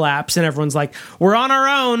like collapse and everyone's like, we're on our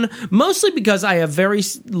own. Mostly because I have very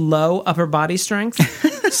low upper body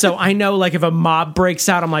strength. So I know like if a mob breaks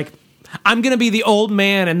out, I'm like, I'm going to be the old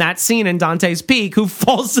man in that scene in Dante's Peak who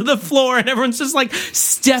falls to the floor and everyone's just like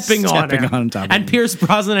stepping on him. on top of And him. Pierce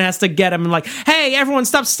Brosnan has to get him and like, hey, everyone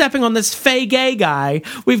stop stepping on this fey gay guy.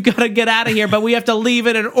 We've got to get out of here, but we have to leave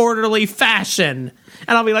it in orderly fashion.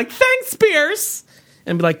 And I'll be like, thanks, Pierce.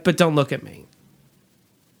 And be like, but don't look at me.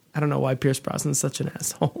 I don't know why Pierce Brosnan's such an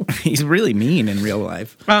asshole. He's really mean in real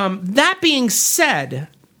life. That being said,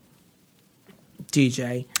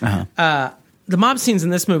 DJ, the mob scenes in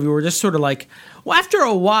this movie were just sort of like, well, after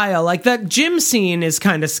a while, like that gym scene is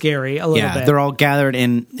kind of scary a little bit. They're all gathered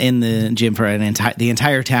in the gym for the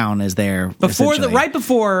entire town is there. Right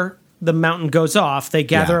before the mountain goes off, they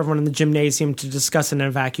gather Yeah. everyone in the gymnasium to discuss an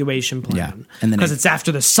evacuation plan. Yeah. And then because it's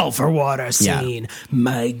after the sulfur water scene.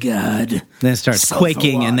 My God. Then it starts Sulfur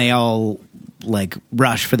quaking water. and they all like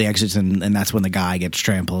rush for the exits and that's when the guy gets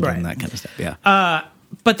trampled Right. and that kind of stuff. Yeah.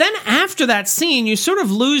 But then after that scene, you sort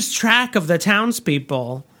of lose track of the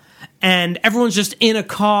townspeople, and everyone's just in a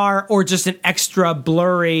car or just an extra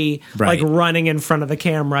blurry, Right. like running in front of the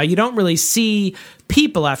camera. You don't really see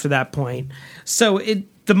people after that point. So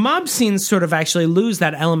the mob scenes sort of actually lose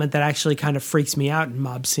that element that actually kind of freaks me out in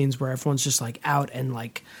mob scenes where everyone's just like out and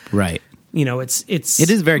like, Right. it It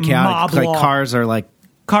is very chaotic. mob Like law. cars are like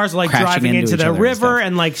Cars are like crashing driving into into each the other and river stuff.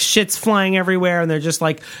 and like shit's flying everywhere and they're just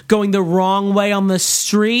like going the wrong way on the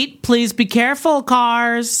street. Please be careful,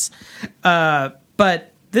 cars.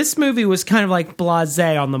 But this movie was kind of like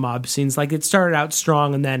blasé on the mob scenes. Like it started out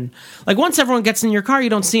strong and then like once everyone gets in your car, you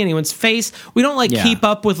don't see anyone's face. We don't like Yeah. keep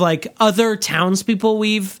up with like other townspeople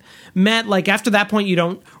we've met. Like after that point, you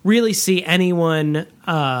don't really see anyone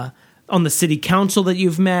on the city council that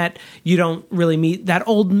you've met. You don't really meet that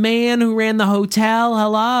old man who ran the hotel.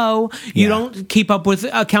 Hello. You Yeah. don't keep up with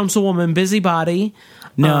a councilwoman busybody.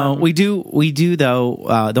 No, we do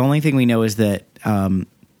though. The only thing we know is that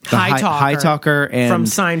the Hightalker and from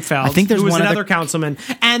Seinfeld, I think there's who was one another other councilman,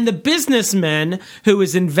 and the businessman who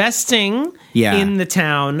is investing Yeah. in the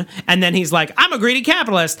town, and then he's like, "I'm a greedy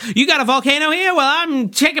capitalist. You got a volcano here? Well, I'm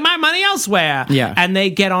taking my money elsewhere." Yeah. And they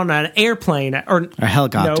get on an airplane or a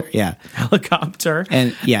helicopter. Nope. Yeah, Helicopter.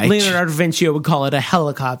 And, yeah, Leonardo da Vinci would call it a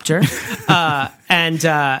helicopter.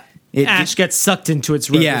 Ash gets sucked into its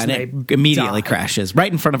rivers. yeah, and they it immediately die. crashes right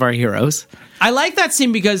in front of our heroes. I like that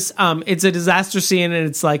scene because it's a disaster scene, and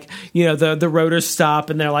it's like, you know, the rotors stop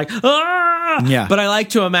and they're like, ah! Yeah. But I like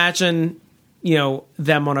to imagine, you know,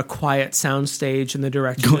 them on a quiet soundstage and the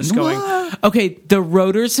director just going, "What?" okay, the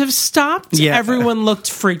rotors have stopped. Yeah. Everyone looked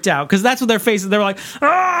freaked out because that's what their faces. They were like,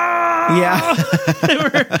 ah! Yeah. They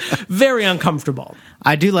were very uncomfortable.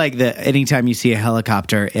 I do like that. Anytime you see a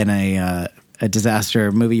helicopter in a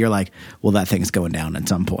disaster movie, you're like, well, that thing's going down at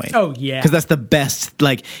some point. Oh, yeah. Because that's the best.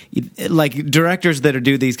 Like directors that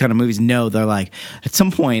do these kind of movies know they're like, at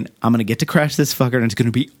some point, I'm going to get to crash this fucker and it's going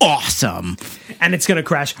to be awesome. And it's going to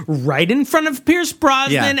crash right in front of Pierce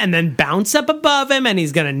Brosnan Yeah. and then bounce up above him, and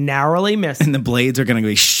he's going to narrowly miss. And the blades are going to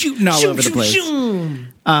be shooting all over the place.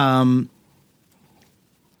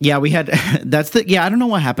 Yeah, we had. I don't know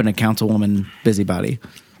what happened to Councilwoman Busybody.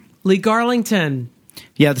 Lee Garlington.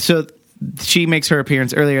 Yeah, so she makes her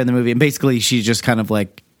appearance earlier in the movie, and basically she's just kind of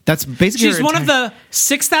like, that's basically She's one of the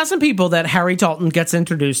 6,000 people that Harry Dalton gets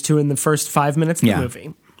introduced to in the first 5 minutes of the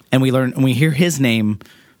movie. And we hear his name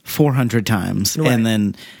 400 times, Right. and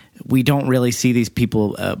then we don't really see these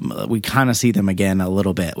people. We kind of see them again a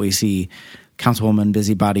little bit. We see Councilwoman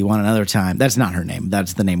Busybody one another time. That's not her name.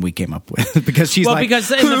 That's the name we came up with because she's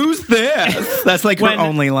who's this? That's like her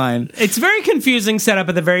only line. It's very confusing setup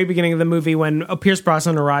at the very beginning of the movie when Pierce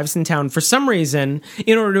Brosnan arrives in town. For some reason,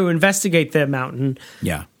 in order to investigate the mountain,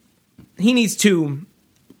 Yeah. he needs to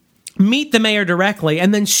meet the mayor directly,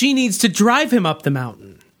 and then she needs to drive him up the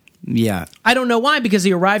mountain. Yeah. I don't know why, because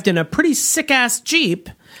he arrived in a pretty sick-ass Jeep.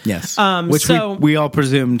 Yes. Which we all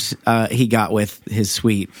presumed he got with his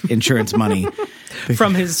sweet insurance money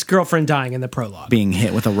From his girlfriend dying in the prologue. being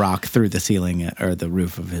hit with a rock through the ceiling or the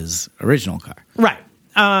roof of his original car. Right.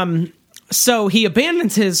 So he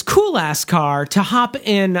abandons his cool-ass car to hop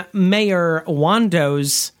in Mayor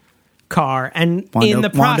Wando's car, and in the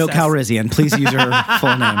process... Wando Calrissian. Please use her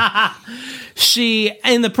full name. She,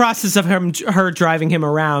 in the process of her driving him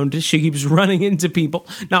around, she keeps running into people,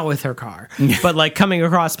 not with her car, but like coming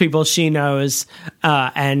across people she knows.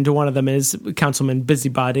 And one of them is Councilman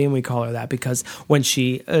Busybody, and we call her that because when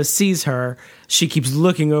she sees her, she keeps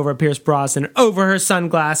looking over at Pierce Brosnan over her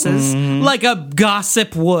sunglasses like a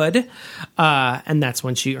gossip would. And that's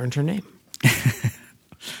when she earned her name.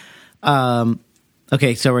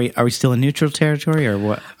 Okay, so are we still in neutral territory or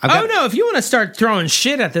what? No, if you want to start throwing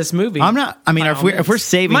shit at this movie. I'm not. I mean, if we're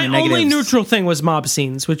saving my the negatives, only neutral thing was mob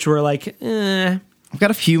scenes, which were like, I've got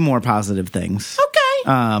a few more positive things. okay,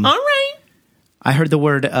 all right. I heard the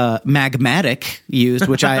word magmatic used,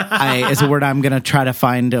 which I is a word I'm going to try to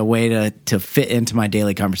find a way to fit into my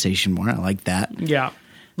daily conversation more. I like that. Yeah.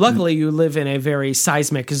 Luckily, you live in a very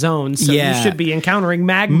seismic zone, so Yeah. you should be encountering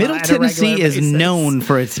magma. Middle at a Tennessee regular is basis. known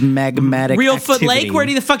for its magmatic Reelfoot activity. Lake. Where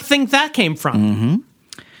do you the fuck think that came from?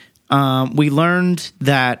 We learned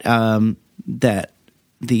that that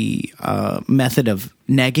the method of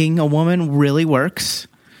negging a woman really works.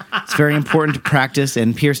 It's very important to practice,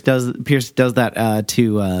 and Pierce does that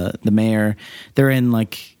to the mayor.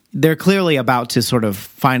 They're clearly about to sort of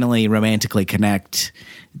finally romantically connect.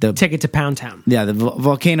 Take it to Pound Town, Yeah, the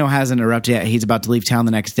volcano hasn't erupted yet. He's about to leave town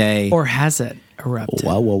the next day. or has it erupted?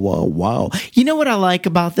 Wow. You know what I like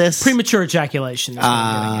about this? Premature ejaculation. Is what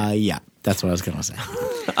I'm getting at. Yeah, that's what I was going to say.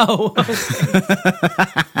 Oh,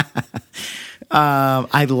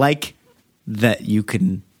 I like that you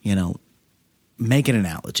can, make an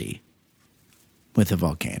analogy with a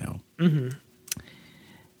volcano. and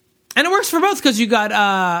it works for both because you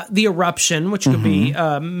got the eruption, which could be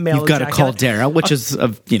male. You've got a ejaculate. caldera, which is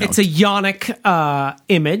It's a yonic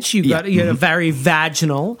image. You got a very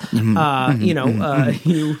vaginal.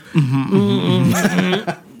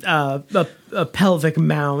 A pelvic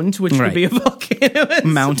mound, which would Right. be a volcano.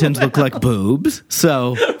 mountains look like boobs.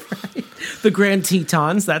 So The Grand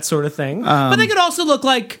Tetons, that sort of thing. But they could also look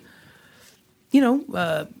like,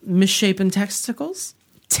 misshapen testicles.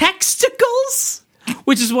 Texticles?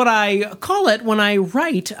 Which is what I call it when I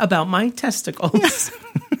write about my testicles.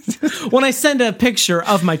 When I send a picture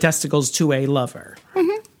of my testicles to a lover.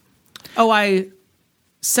 Oh, I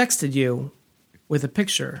sexted you with a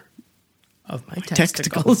picture of my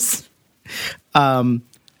testicles.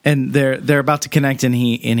 And they're about to connect, and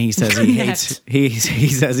he says he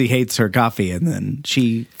says he hates her coffee, and then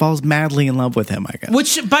she falls madly in love with him, I guess.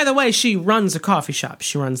 Which, by the way, she runs a coffee shop.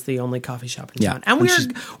 She runs the only coffee shop in town, and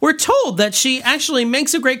we're told that she actually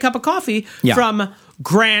makes a great cup of coffee from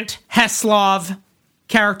Grant Heslov,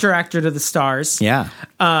 character actor to the stars. Yeah,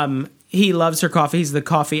 he loves her coffee. He's the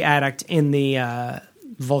coffee addict in the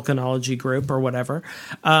Volcanology group or whatever,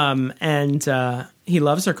 and he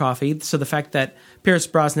loves her coffee. So the fact that Pierce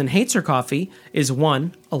Brosnan hates her coffee is,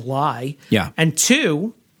 one, a lie. Yeah. And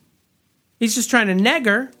two, he's just trying to neg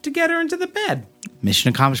her to get her into the bed. Mission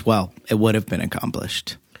accomplished. Well, it would have been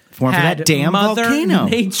accomplished. For that damn Mother volcano.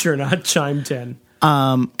 Nature not chimed in.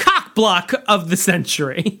 Cock block of the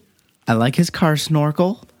century. I like his car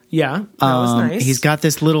snorkel. Yeah, that was nice. He's got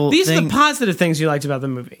this little These thing. are the positive things you liked about the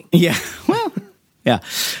movie. Yeah, well, yeah.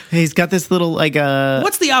 He's got this little, like,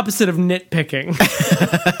 What's the opposite of nitpicking?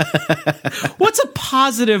 What's a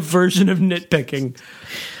positive version of nitpicking?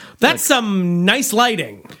 That's some nice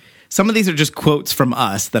lighting. Some of these are just quotes from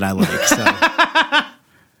us that I like. So,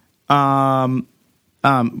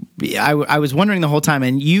 I was wondering the whole time,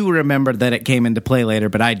 and you remembered that it came into play later,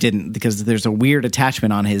 but I didn't, because there's a weird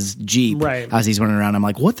attachment on his Jeep as he's running around. I'm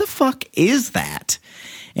like, what the fuck is that?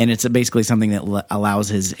 And it's basically something that allows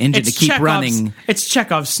his engine to keep running. It's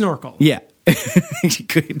Chekhov's snorkel. Yeah.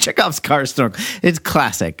 Chekhov's car snorkel. It's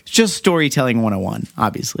classic. It's just storytelling 101,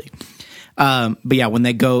 obviously. But yeah, when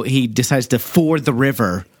they go, he decides to ford the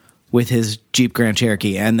river with his Jeep Grand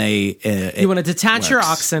Cherokee, and you want to detach your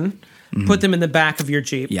oxen, put them in the back of your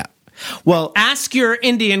Jeep. Yeah. Well, ask your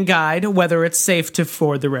Indian guide whether it's safe to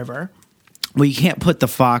ford the river. Well, you can't put the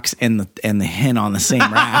fox and the hen on the same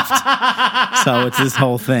raft. So it's this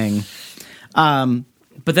whole thing.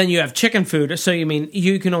 But then you have chicken food, so you mean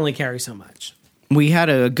you can only carry so much. We had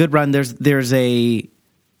a good run. There's a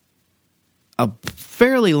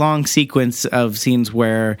fairly long sequence of scenes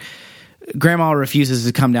where Grandma refuses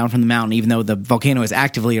to come down from the mountain, even though the volcano is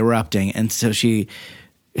actively erupting, and so she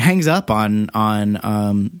hangs up on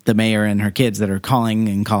the mayor and her kids that are calling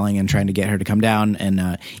and trying to get her to come down,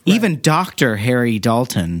 and even Dr. Harry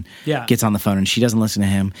Dalton gets on the phone, and she doesn't listen to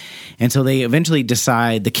him, and so they eventually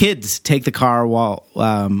decide, the kids take the car while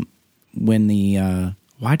why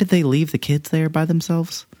did they leave the kids there by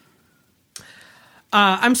themselves?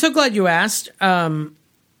 I'm so glad you asked.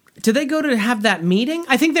 Did they go to have that meeting?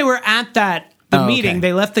 I think they were at the meeting. Okay.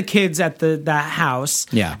 They left the kids at that house,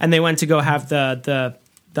 and they went to go have the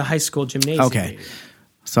high school gymnasium. Okay. Meeting.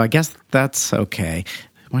 So I guess that's okay.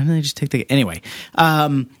 Why didn't they just take the... Anyway.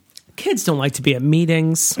 Kids don't like to be at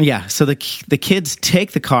meetings. Yeah, so the kids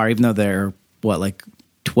take the car, even though they're,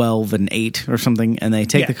 12 and 8 or something, and they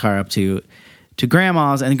take the car up to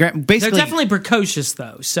Grandma's, and basically... They're definitely precocious,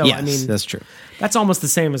 though. So, yes, I mean... that's true. That's almost the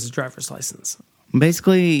same as a driver's license.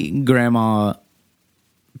 Basically, Grandma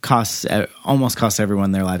almost costs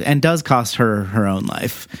everyone their life, and does cost her own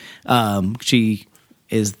life. She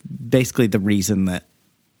is basically the reason that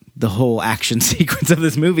the whole action sequence of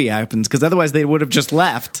this movie happens, because otherwise they would have just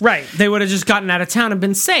left. Right. They would have just gotten out of town and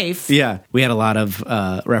been safe. Yeah. We had a lot of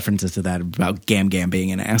references to that about Gam Gam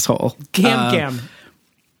being an asshole. Gam,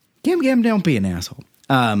 don't be an asshole.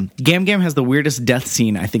 Gam Gam has the weirdest death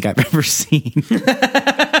scene I think I've ever seen.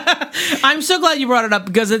 I'm so glad you brought it up,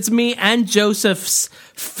 because it's me and Joseph's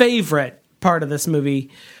favorite part of this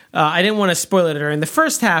movie. I didn't want to spoil it during the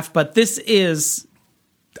first half, but this is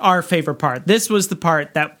our favorite part. This was the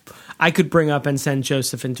part that I could bring up and send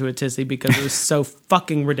Joseph into a tizzy, because it was so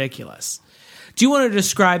fucking ridiculous. Do you want to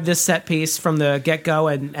describe this set piece from the get-go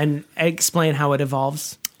and explain how it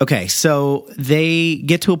evolves? Okay, so they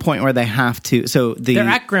get to a point where they have to... They're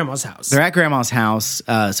at Grandma's house. They're at Grandma's house.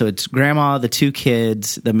 So it's Grandma, the two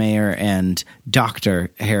kids, the mayor, and Dr.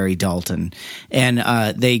 Harry Dalton.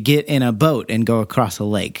 And they get in a boat and go across a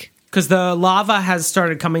lake. Because the lava has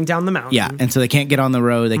started coming down the mountain. Yeah, and so they can't get on the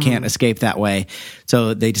road. They can't escape that way.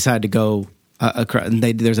 So they decide to go across.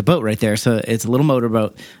 There's a boat right there. So it's a little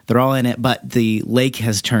motorboat. They're all in it, but the lake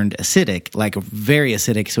has turned acidic, like very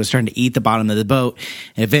acidic. So it's starting to eat the bottom of the boat.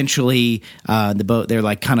 And eventually, the boat, they're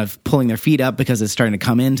like kind of pulling their feet up because it's starting to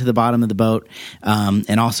come into the bottom of the boat.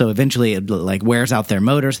 And also eventually it like wears out their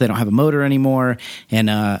motor, so they don't have a motor anymore. And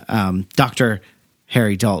Dr.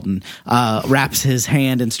 Harry Dalton, wraps his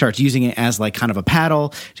hand and starts using it as like kind of a paddle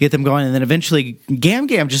to get them going. And then eventually Gam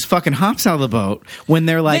Gam just fucking hops out of the boat when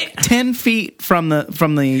they're like 10 feet from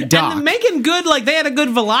the dock. And making good, like they had a good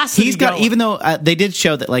velocity. He's got, going. even though they did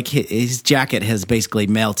show that like his jacket has basically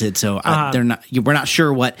melted, so we're not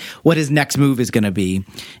sure what his next move is going to be.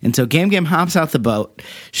 And so Gam Gam hops out the boat.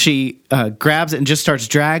 She grabs it and just starts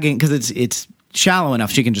dragging because it's shallow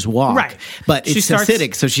enough she can just walk, right? But it's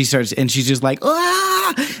acidic, so she starts and she's just like,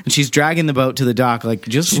 ah! And she's dragging the boat to the dock, like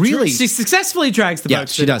just she successfully drags the boat. Yeah,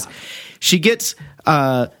 she does. She gets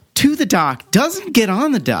to the dock, doesn't get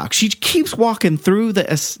on the dock. She keeps walking through the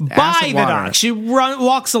by the dock. She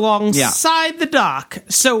walks alongside the dock.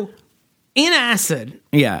 So in acid,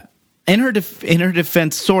 yeah. In her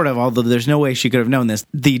defense, sort of, although there's no way she could have known this,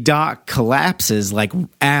 the dock collapses like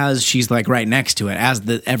as she's like right next to it, as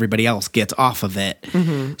everybody else gets off of it.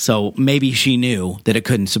 Mm-hmm. So maybe she knew that it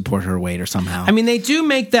couldn't support her weight or somehow. I mean, they do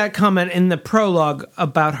make that comment in the prologue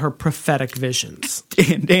about her prophetic visions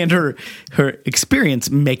and her experience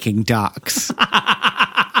making docks.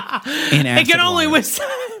 It can only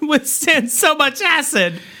withstand so much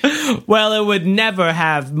acid. Well, it would never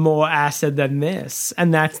have more acid than this.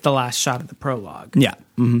 And that's the last shot of the prologue. Yeah.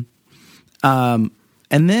 Mm-hmm.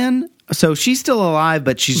 And then, so she's still alive,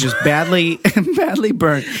 but she's just badly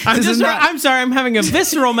burned. I'm sorry, I'm having a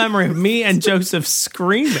visceral memory of me and Joseph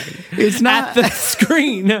screaming at the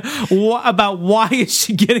screen about why is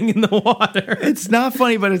she getting in the water. It's not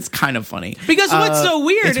funny, but it's kind of funny. Because what's so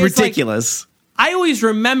weird is ridiculous. Like, I always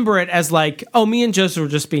remember it as like, oh, me and Joseph were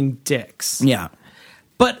just being dicks. Yeah.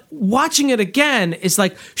 But watching it again is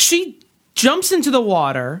like she jumps into the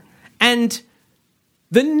water and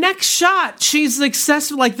the next shot she's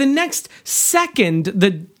successful. Like the next second,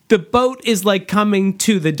 the boat is like coming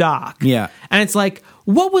to the dock. Yeah. And it's like,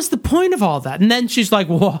 what was the point of all that? And then she's like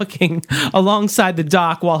walking alongside the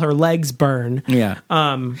dock while her legs burn. Yeah.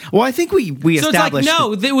 Well, I think we so established. It's like,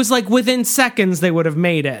 no, it was like within seconds they would have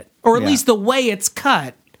made it. Or at least the way it's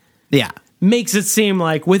cut. Yeah. Makes it seem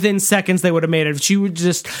like within seconds they would have made it if she would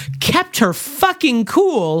just kept her fucking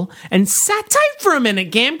cool and sat tight for a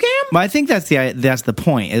minute, Gam Gam. Well, I think that's the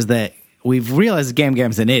point, is that we've realized Gam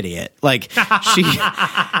Gam's an idiot. Like she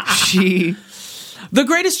The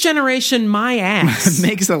Greatest Generation, my ass.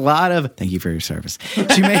 makes a lot of, thank you for your service.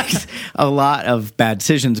 She makes a lot of bad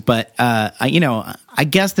decisions, but I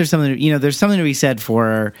guess there's something to be said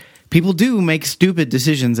for people do make stupid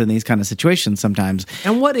decisions in these kind of situations sometimes.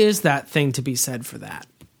 And what is that thing to be said for that?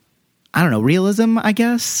 I don't know, realism, I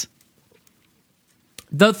guess.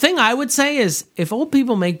 The thing I would say is if old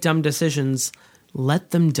people make dumb decisions,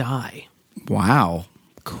 let them die. Wow.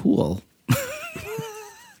 Cool.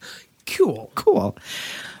 Cool.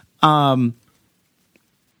 Lauren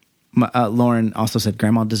also said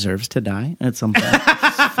Grandma deserves to die at some point.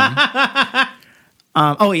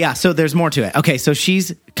 Oh yeah, so there's more to it. Okay, so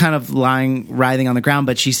she's kind of writhing on the ground,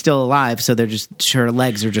 but she's still alive. So her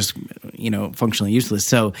legs are just, functionally useless.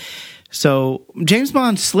 So James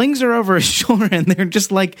Bond slings her over his shoulder, and they're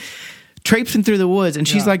just like traipsing through the woods, and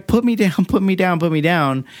she's like, "Put me down, put me down, put me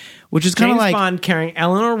down," which is kind of like James Bond carrying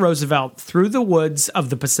Eleanor Roosevelt through the woods of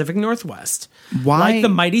the Pacific Northwest, why, like the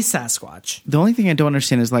mighty Sasquatch. The only thing I don't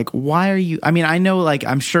understand is like, why are you? I mean, I know, like,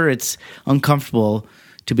 I'm sure it's uncomfortable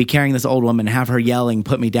to be carrying this old woman and have her yelling,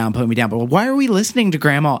 put me down, but why are we listening to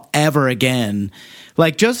Grandma ever again?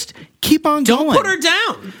 Like, just keep on going. Don't put her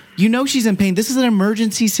down. You know she's in pain. This is an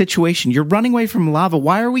emergency situation. You're running away from lava.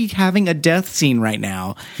 Why are we having a death scene right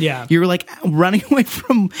now? Yeah. You're like running away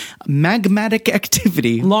from magmatic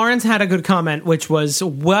activity. Lawrence had a good comment, which was,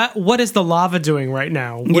 what is the lava doing right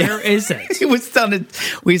now? Where is it?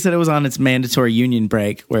 We said it was on its mandatory union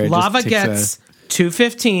break. Where lava gets 2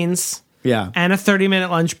 15s. Yeah. And a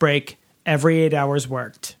 30-minute lunch break every 8 hours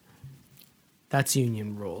worked. That's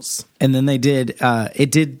union rules. And then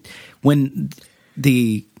when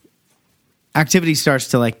the activity starts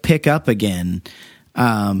to like pick up again,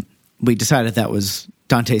 we decided that was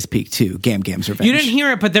Dante's Peak 2, Gam Gam's Revenge. You didn't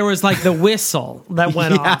hear it, but there was like the whistle that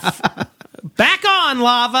went off. Back on,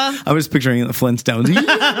 lava! I was picturing the Flintstones.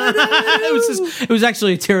 It was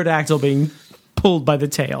actually a pterodactyl being pulled by the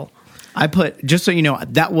tail. I put, just so you know,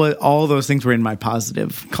 that was all those things were in my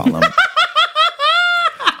positive column.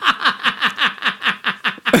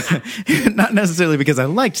 Not necessarily because I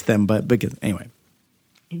liked them, but because, anyway.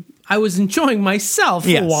 I was enjoying myself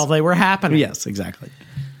while they were happening. Yes, exactly.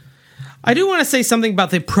 I do want to say something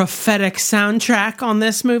about the prophetic soundtrack on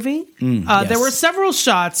this movie. Yes. There were several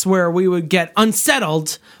shots where we would get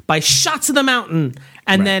unsettled by shots of the mountain,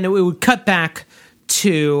 and then it would cut back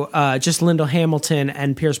to just Lyndall Hamilton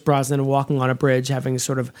and Pierce Brosnan walking on a bridge having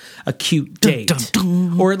sort of a cute date. Dun, dun,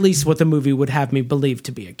 dun. Or at least what the movie would have me believe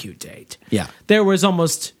to be a cute date. Yeah. There was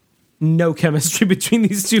almost no chemistry between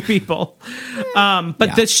these two people.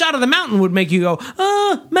 But the shot of the mountain would make you go,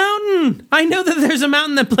 mountain! I know that there's a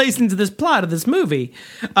mountain that plays into this plot of this movie.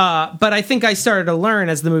 But I think I started to learn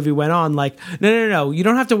as the movie went on, like, no, you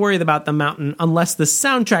don't have to worry about the mountain unless the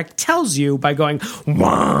soundtrack tells you by going,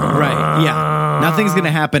 wah! Right, yeah. Nothing's going to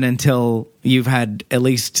happen until you've had at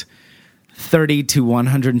least 30 to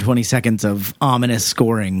 120 seconds of ominous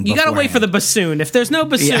scoring. You gotta wait for the bassoon. If there's no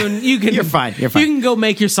bassoon, you can. You're fine. You can go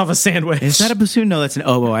make yourself a sandwich. Is that a bassoon? No, that's an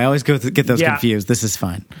oboe. I always get those confused. This is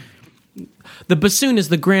fine. The bassoon is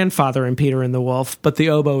the grandfather in Peter and the Wolf, but the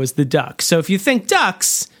oboe is the duck. So if you think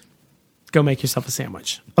ducks, go make yourself a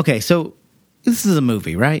sandwich. Okay, so this is a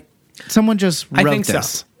movie, right? Someone just wrote I think this.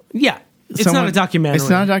 so. Yeah, it's not a documentary. It's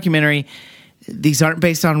not a documentary. These aren't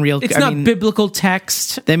based on real. It's not biblical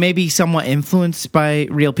text. They may be somewhat influenced by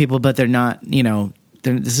real people, but they're not.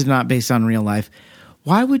 This is not based on real life.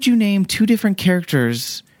 Why would you name two different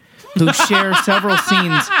characters who share several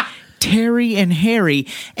scenes, Terry and Harry,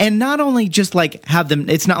 and not only just like have them?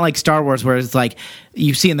 It's not like Star Wars where it's like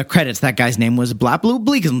you see in the credits that guy's name was Bla Blue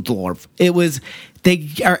Bleekendorf. It was they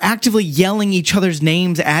are actively yelling each other's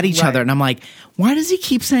names at each other, and I'm like, why does he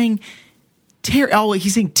keep saying Terry? Oh,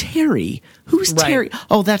 he's saying Terry. Who's Terry?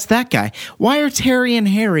 Oh, that's that guy. Why are Terry and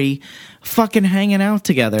Harry fucking hanging out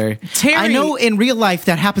together? Terry, I know in real life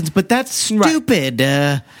that happens, but that's stupid.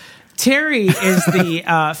 Terry is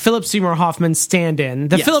the Philip Seymour Hoffman stand-in.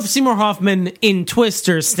 The Philip Seymour Hoffman in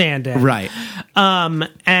Twister stand-in. Right.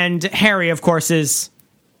 And Harry, of course, is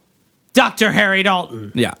Dr. Harry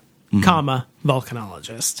Dalton. Yeah. Comma,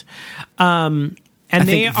 volcanologist. And I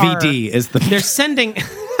think VD is the... They're sending...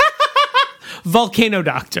 Volcano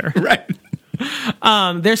Doctor. Right.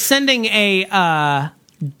 They're sending I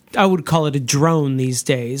would call it a drone these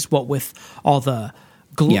days, what with all the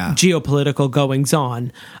geopolitical goings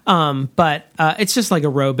on. But it's just like a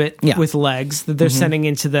robot with legs that they're sending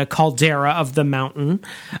into the caldera of the mountain.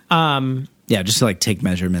 Just to like take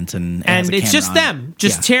measurements and it's just them,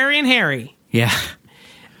 Terry and Harry. Yeah.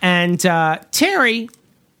 And Terry,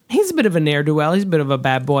 he's a bit of a ne'er-do-well. He's a bit of a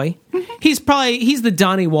bad boy. He's the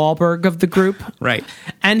Donnie Wahlberg of the group. Right.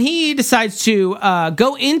 And he decides to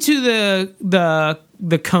go into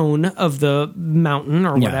the cone of the mountain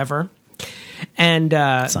or whatever and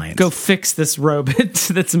go fix this robot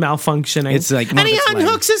that's malfunctioning. It's like and he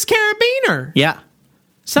unhooks his carabiner. Yeah.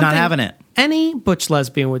 Something not having it. Any butch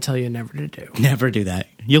lesbian would tell you never to do. Never do that.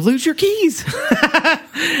 You'll lose your keys.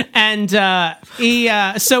 And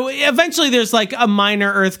so eventually there's like a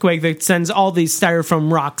minor earthquake that sends all these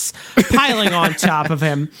styrofoam rocks piling on top of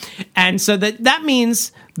him. And so that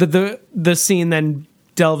means that the scene then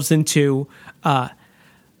delves into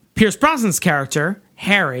Pierce Brosnan's character,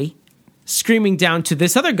 Harry, screaming down to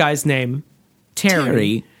this other guy's name,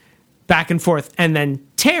 Terry. Back and forth. And then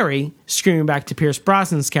Terry screaming back to Pierce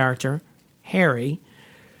Brosnan's character, Harry.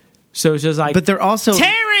 So it's just like, but they're also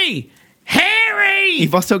Terry.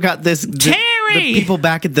 You've also got the people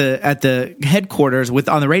back at the headquarters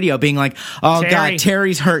on the radio being like, "Oh God,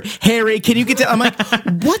 Terry's hurt. Harry, can you get to?" I'm like,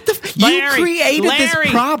 "What the? You created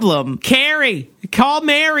this problem." Carrie, call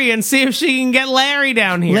Mary and see if she can get Larry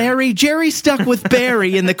down here. Larry, Jerry's stuck with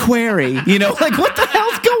Barry in the quarry. Like what the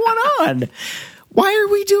hell's going on? Why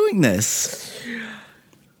are we doing this?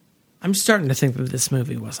 I'm starting to think that this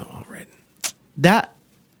movie wasn't well written. That,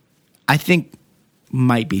 I think,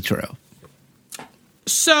 might be true.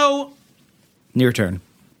 So... Your turn.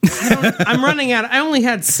 I'm running out. I only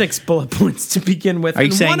had 6 bullet points to begin with. Are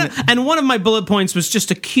you saying... one of my bullet points was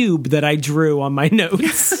just a cube that I drew on my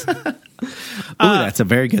notes. Ooh, that's a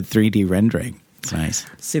very good 3D rendering. It's nice.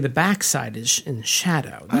 See, the backside is in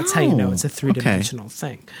shadow. That's how you know it's a 3-dimensional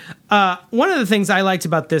thing. One of the things I liked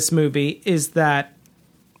about this movie is that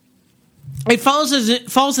it falls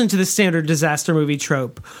into the standard disaster movie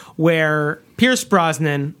trope where Pierce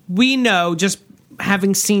Brosnan, we know, just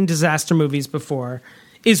having seen disaster movies before,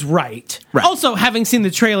 is right. Also, having seen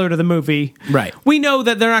the trailer to the movie, we know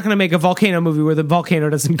that they're not going to make a volcano movie where the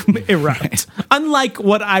volcano doesn't erupt. Unlike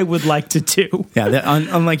what I would like to do. Yeah,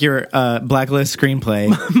 unlike your Blacklist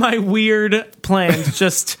screenplay. My weird plans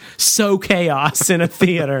just sow chaos in a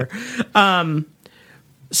theater.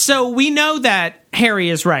 So we know that Harry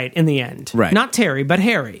is right in the end. Right. Not Terry, but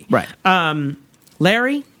Harry. Right.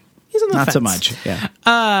 Larry, he's on the fence. Not so much,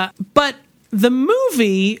 yeah. But the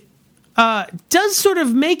movie... does sort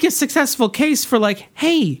of make a successful case for like,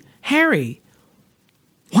 hey, Harry,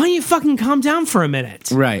 why don't you fucking calm down for a minute?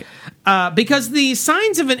 Right. Because the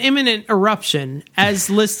signs of an imminent eruption, as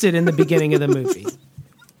listed in the beginning of the movie,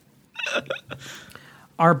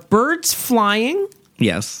 are birds flying,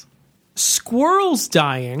 Yes. squirrels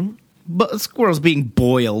dying. But squirrels being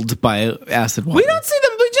boiled by acid water. We don't see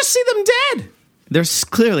them. We just see them dead. They're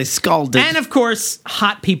clearly scalded. And of course,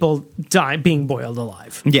 hot people being boiled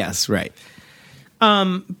alive. Yes, right.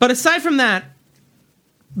 But aside from that,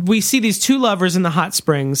 we see these two lovers in the hot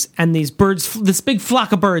springs, and these birds, this big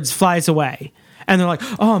flock of birds flies away. And they're like,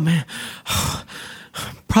 oh man,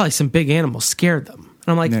 probably some big animal scared them.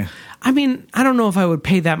 And I'm like, Yeah. I mean, I don't know if I would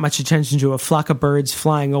pay that much attention to a flock of birds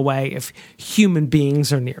flying away if human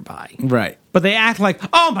beings are nearby. Right. But they act like,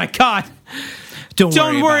 oh my God, don't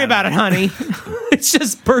worry about it, honey. It's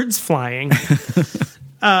just birds flying.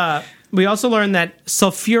 We also learned that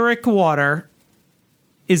sulfuric water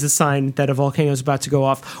is a sign that a volcano is about to go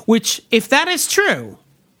off, which, if that is true,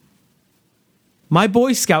 my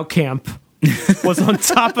Boy Scout camp was on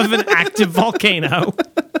top of an active volcano.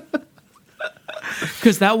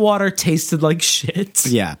 Because that water tasted like shit.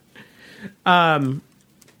 Yeah. I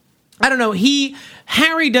don't know.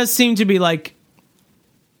 Harry does seem to be like,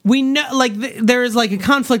 we know, like, there is like a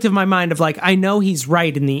conflict of my mind of like, I know he's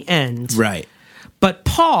right in the end. Right. But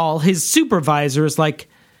Paul, his supervisor, is like,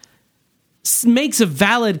 makes a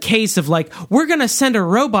valid case of like, we're going to send a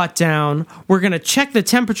robot down. We're going to check the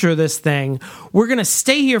temperature of this thing. We're going to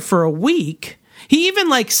stay here for a week. He even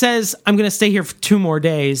like says, I'm going to stay here for 2 more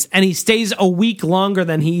days. And he stays a week longer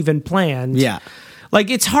than he even planned. Yeah. Like,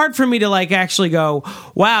 it's hard for me to like actually go,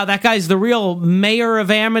 wow, that guy's the real mayor of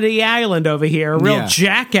Amity Island over here. A real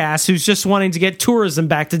jackass who's just wanting to get tourism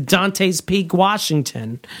back to Dante's Peak,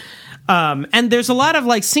 Washington. And there's a lot of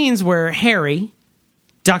like scenes where Harry,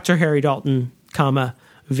 Dr. Harry Dalton, comma,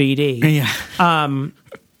 VD. Yeah.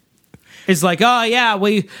 Is like, oh yeah,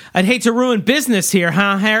 I'd hate to ruin business here,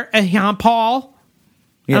 huh, Paul?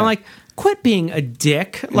 Yeah. And I'm like, quit being a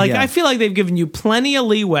dick. Like, Yeah. I feel like they've given you plenty of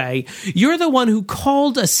leeway. You're the one who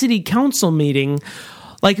called a city council meeting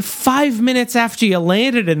like 5 minutes after you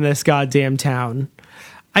landed in this goddamn town.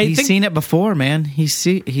 He's seen it before, man. He's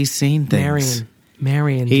seen things.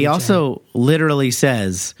 Marion. He DJ. also literally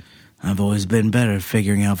says, I've always been better at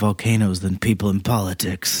figuring out volcanoes than people in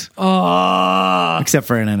politics. Except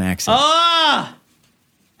for in an accent.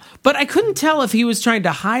 But I couldn't tell if he was trying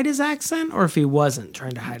to hide his accent or if he wasn't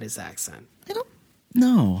trying to hide his accent. I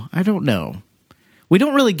don't know. We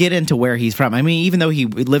don't really get into where he's from. I mean, even though he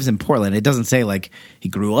lives in Portland, it doesn't say like he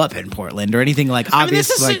grew up in Portland or anything like obvious.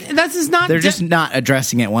 This is not. They're just not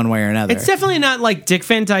addressing it one way or another. It's definitely not like Dick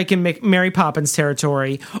Van Dyke and Mary Poppins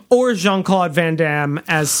territory or Jean-Claude Van Damme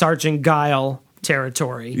as Sergeant Guile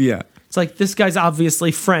territory. Yeah. It's like, this guy's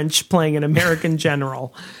obviously French playing an American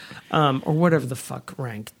general, or whatever the fuck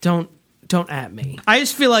rank. Don't at me. I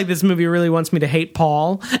just feel like this movie really wants me to hate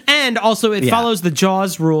Paul, and also it follows the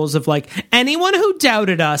Jaws rules of like, anyone who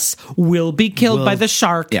doubted us will be killed by the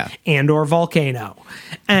shark and or volcano.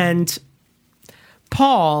 And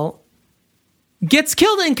Paul gets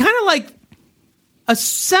killed in kind of like a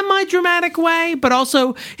semi-dramatic way, but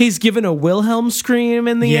also he's given a Wilhelm scream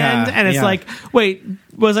in the end, and it's like, wait,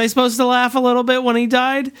 was I supposed to laugh a little bit when he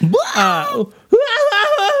died?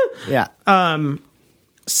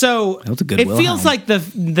 So it feels like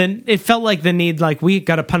it felt like the need, like, we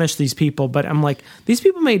got to punish these people, but I'm like, these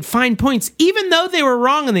people made fine points, even though they were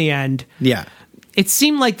wrong in the end. Yeah, it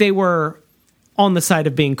seemed like they were on the side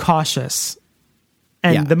of being cautious,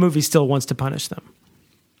 and the movie still wants to punish them.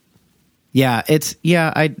 Yeah,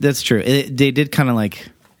 that's true. They did kind of like.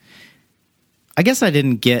 I guess I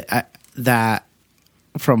didn't get that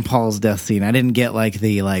from Paul's death scene. I didn't get like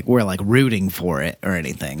we're like rooting for it or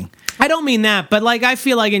anything. I don't mean that, but like, I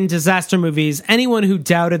feel like in disaster movies, anyone who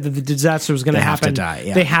doubted that the disaster was going to happen,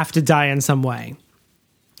 they have to die in some way.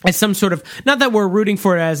 As some sort of, not that we're rooting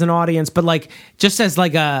for it as an audience, but like just as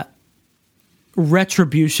like a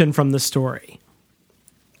retribution from the story.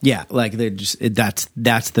 Yeah, like they're just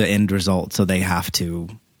that's the end result, so they have to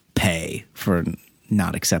pay for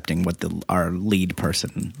not accepting what our lead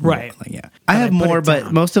person right. Like, yeah, I have more,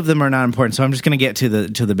 but most of them are not important. So I'm just going to get to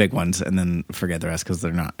the big ones and then forget the rest because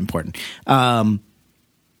they're not important.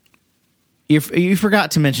 You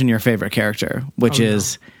forgot to mention your favorite character, which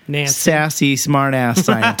is Nancy. Sassy, smart-ass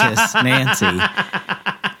scientist Nancy.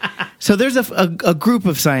 So there's a group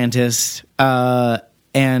of scientists,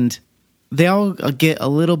 and they all get a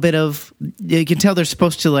little bit of. You can tell they're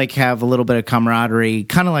supposed to like have a little bit of camaraderie,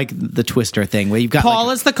 kind of like the Twister thing, where you've got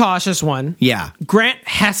Paul is the cautious one. Yeah, Grant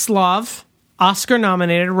Heslov,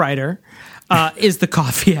 Oscar-nominated writer. is the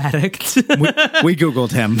coffee addict. We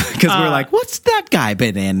Googled him because we were like, what's that guy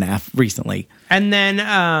been in recently? And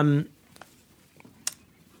then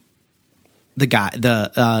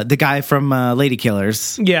the guy from Lady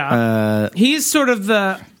Killers. Yeah, he's sort of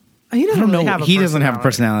the. He doesn't really have a he doesn't have a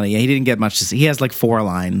personality. He didn't get much to say. He has like 4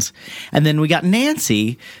 lines. And then we got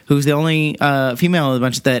Nancy, who's the only female of the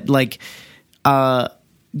bunch that like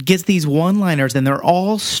gets these one-liners, and they're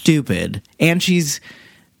all stupid. And she's,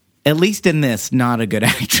 at least in this, not a good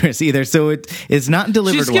actress either. So it's not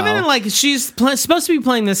delivered well. She's given it like she's supposed to be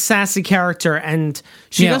playing this sassy character, and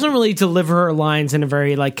she doesn't really deliver her lines in a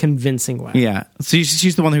very like convincing way. Yeah, so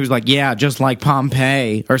she's the one who's like, yeah, just like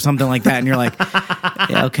Pompeii or something like that, and you're like,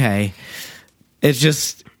 yeah, okay. It's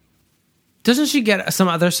just, doesn't she get some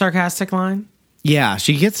other sarcastic line? Yeah,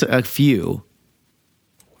 she gets a few.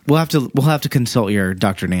 We'll have to consult your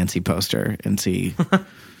Dr. Nancy poster and see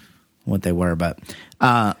what they were, but.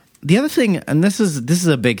 The other thing, and this is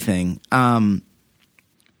a big thing,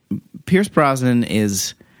 Pierce Brosnan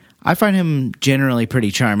I find him generally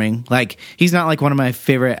pretty charming. Like, he's not like one of my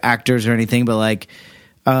favorite actors or anything, but like,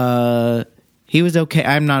 he was okay.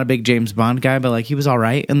 I'm not a big James Bond guy, but like, he was all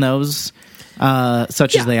right in those,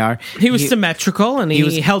 such as they are. He was symmetrical, and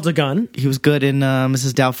he held a gun. He was good in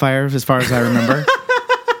Mrs. Doubtfire, as far as I remember,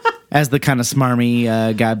 as the kind of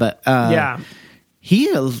smarmy guy, but he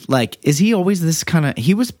is he always this kind of,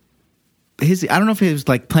 I don't know if he was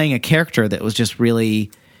like playing a character that was just really,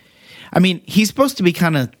 I mean, he's supposed to be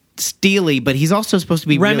kind of steely, but he's also supposed to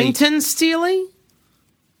be Remington really, steely?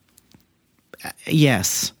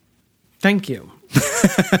 Yes. Thank you.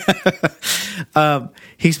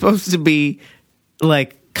 He's supposed to be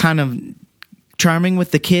like kind of charming with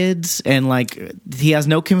the kids, and like he has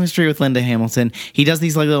no chemistry with Linda Hamilton. He does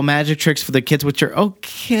these like little magic tricks for the kids, which are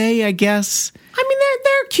okay, I guess. I mean,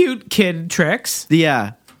 they're cute kid tricks.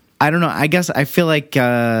 Yeah. I don't know. I guess I feel like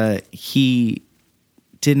he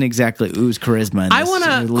didn't exactly ooze charisma in this I want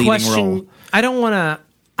to question. Role. I don't want to.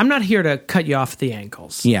 I'm not here to cut you off at the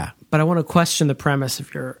ankles. Yeah. But I want to question the premise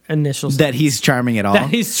of your initial statement. That he's charming at all.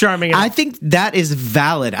 That he's charming at all. I think that is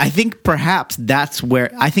valid. I think perhaps that's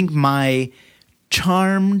where I think my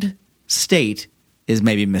charmed state is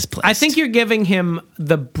maybe misplaced. I think you're giving him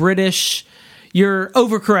the British. You're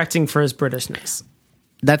overcorrecting for his Britishness.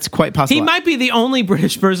 That's quite possible. He might be the only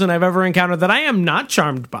British person I've ever encountered that I am not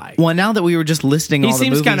charmed by. Well, now that we were just listing all the movies...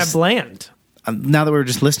 He seems kind of bland. Now that we were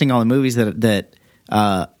just listing all the movies that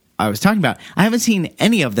I was talking about, I haven't seen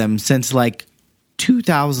any of them since, like,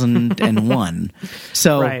 2001.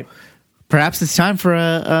 So perhaps it's time for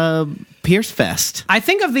a Pierce Fest. I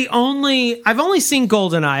think I've only seen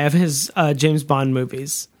GoldenEye of his James Bond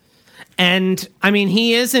movies. And, I mean,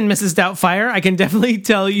 he is in Mrs. Doubtfire. I can definitely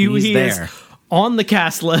tell you he is on the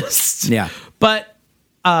cast list. Yeah. But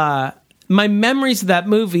my memories of that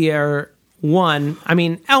movie are, one, I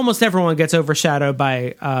mean, almost everyone gets overshadowed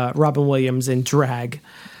by Robin Williams in drag.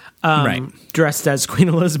 Dressed as Queen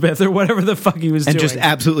Elizabeth or whatever the fuck he was doing. And just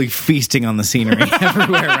absolutely feasting on the scenery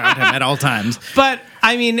everywhere around him at all times. But,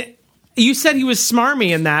 I mean, you said he was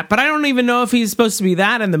smarmy in that, but I don't even know if he's supposed to be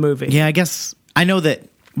that in the movie. Yeah, I guess I know that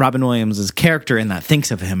Robin Williams' character in that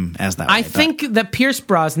thinks of him as that way. I think that Pierce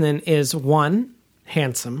Brosnan is, 1,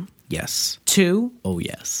 handsome. Yes. 2,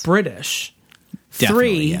 yes. British. Definitely,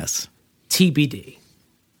 3, yes. TBD.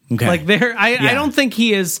 Okay. Like I don't think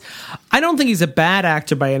he is. I don't think he's a bad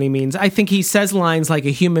actor by any means. I think he says lines like a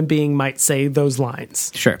human being might say those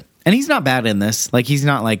lines. Sure, and he's not bad in this. Like he's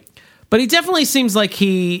not like, but he definitely seems like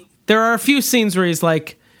he. There are a few scenes where he's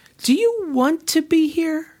like, "Do you want to be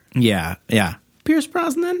here?" Yeah, yeah. Pierce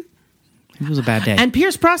Brosnan. It was a bad day. And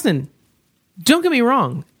Pierce Brosnan. Don't get me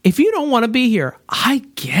wrong. If you don't want to be here, I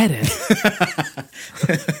get it.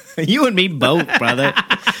 You and me both, brother.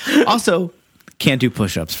 Also, can't do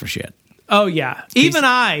push-ups for shit. Oh, yeah. Even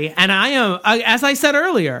I am, as I said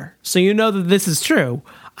earlier, so you know that this is true,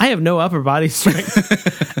 I have no upper body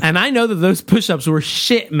strength. And I know that those push-ups were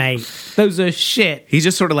shit, mate. Those are shit. He's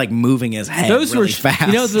just sort of like moving his head really fast.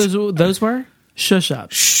 You know what those were?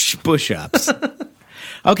 Shush-ups. Push-ups.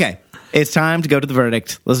 Okay, it's time to go to the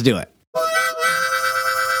verdict. Let's do it.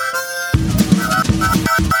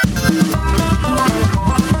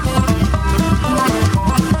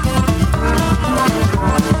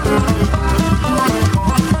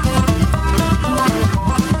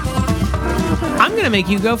 Make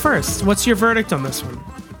you go first. What's your verdict on this one?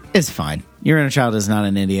 It's fine. Your Inner Child is not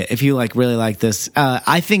an idiot. If you really like this,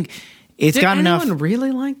 I think it's got enough. Did anyone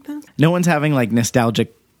really like this? No one's having like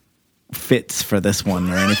nostalgic fits for this one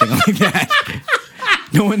or anything like that.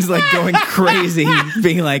 No one's like going crazy,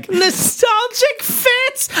 being like nostalgic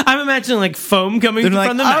fits. I'm imagining like foam coming They're from like,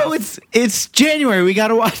 the mouth. oh, it's January. We got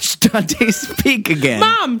to watch Dante's Peak again.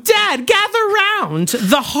 Mom, Dad, gather round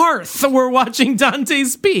the hearth. We're watching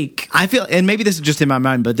Dante's Peak. I feel, and maybe this is just in my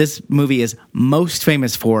mind, but this movie is most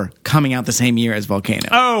famous for coming out the same year as Volcano.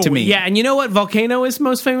 Oh, to me, yeah. And you know what Volcano is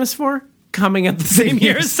most famous for? Coming out the same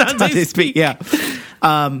year as Dante's Peak. Yeah.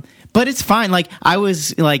 But it's fine. Like, I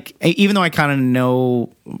was like, even though I kind of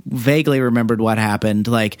vaguely remembered what happened,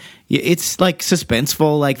 like, it's like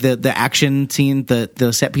suspenseful. Like the action scene,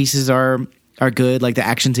 the set pieces are good. Like the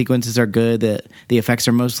action sequences are good. The effects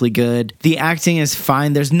are mostly good. The acting is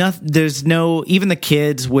fine. There's no, even the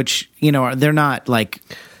kids, which, you know, they're not like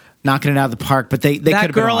knocking it out of the park, but they could have been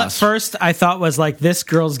That girl at lost. first, I thought was like, this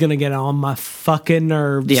girl's going to get on my fucking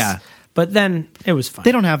nerves. Yeah. But then it was fine.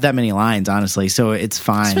 They don't have that many lines, honestly, so it's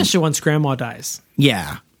fine. Especially once Grandma dies.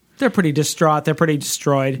 Yeah. They're pretty distraught. They're pretty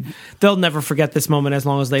destroyed. They'll never forget this moment as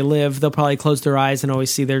long as they live. They'll probably close their eyes and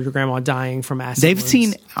always see their grandma dying from acid They've wounds.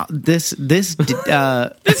 seen this This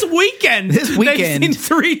weekend. This weekend, They've seen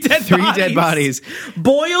three dead bodies.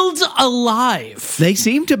 Boiled alive. They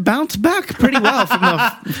seem to bounce back pretty well from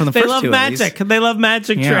the They first love two. at magic. least. They love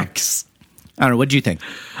magic Yeah. tricks. I don't know. What do you think?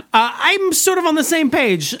 I'm sort of on the same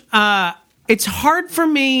page. It's hard for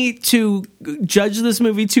me to judge this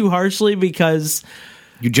movie too harshly because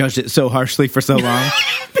You judged it so harshly for so long.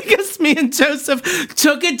 me and Joseph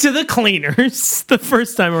took it to the cleaners the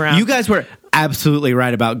first time around. You guys were absolutely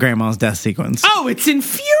right about Grandma's death sequence. Oh, it's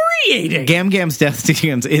infuriating. Gam Gam's death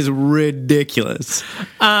sequence is ridiculous.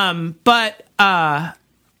 But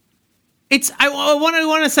it's what I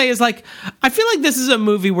want to say is like I feel like this is a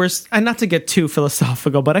movie where, and not to get too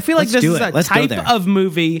philosophical, but I feel like Let's this do is it. a Let's go type there. of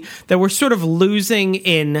movie that we're sort of losing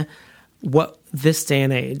in what this day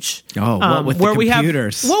and age. Oh, what with the where we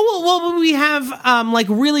computers? Well, we have like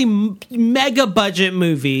really mega budget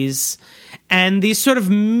movies. And these sort of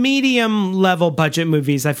medium level budget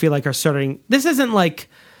movies, I feel like are starting. This isn't like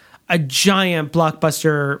a giant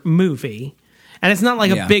blockbuster movie, and it's not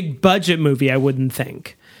like Yeah. a big budget movie. I wouldn't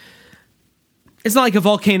think. It's not like a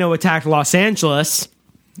volcano attacked Los Angeles.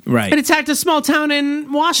 Right. It attacked a small town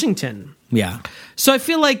in Washington. Yeah. So I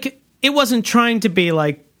feel like it wasn't trying to be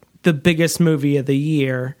like the biggest movie of the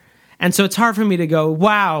year. And so it's hard for me to go,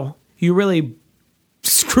 wow, you really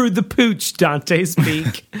screwed the pooch, Dante's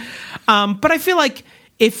Peak. But I feel like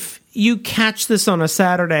if you catch this on a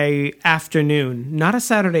Saturday afternoon, not a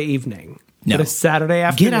Saturday evening, No. but a Saturday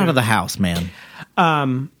afternoon. Get out of the house, man.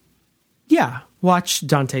 Yeah, watch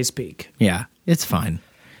Dante's Peak. Yeah. It's fine.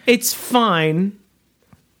 It's fine,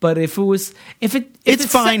 but if It's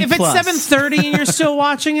fine If it's plus. 7:30 and you're still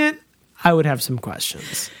watching it, I would have some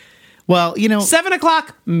questions. Well, you know, 7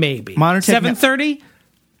 o'clock, maybe. Modern techno- 7:30.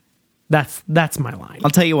 That's my line.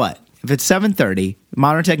 I'll tell you what. If it's 7:30,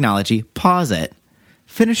 modern technology, pause it.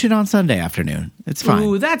 Finish it on Sunday afternoon. It's fine.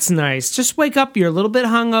 Ooh, that's nice. Just wake up. You're a little bit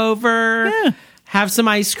hungover. Yeah. Have some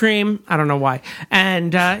ice cream. I don't know why.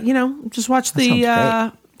 And just watch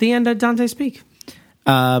sounds the end of Dante's Peak.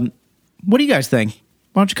 What do you guys think?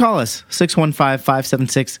 Why don't you call us?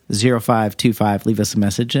 615-576-0525. Leave us a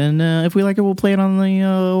message, and if we like it, we'll play it on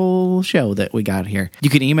the show that we got here. You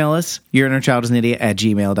can email us,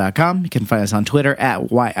 yourinnerchildisanidiot@gmail.com. You can find us on Twitter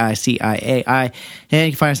 @YICIAI. And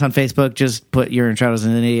you can find us on Facebook. Just put Your Inner Child is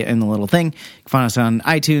an Idiot in the little thing. You can find us on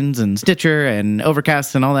iTunes and Stitcher and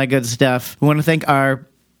Overcast and all that good stuff. We want to thank our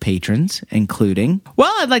patrons, including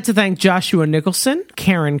Well, I'd like to thank Joshua Nicholson,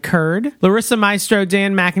 Karen Kurd, Larissa Maestro,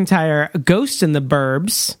 Dan McIntyre, Ghost in the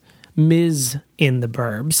Burbs, Ms. in the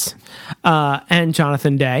Burbs, and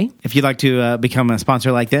Jonathan Day. If you'd like to become a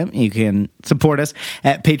sponsor like them, you can support us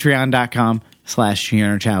at patreon.com/Your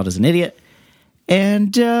Inner Child is an Idiot.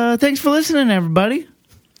 And thanks for listening, everybody.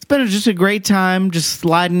 It's been just a great time just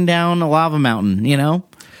sliding down a lava mountain, you know?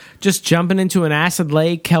 Just jumping into an acid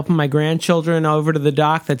lake, helping my grandchildren over to the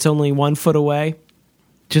dock that's only 1 foot away.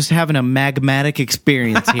 Just having a magmatic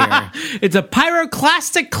experience here. It's a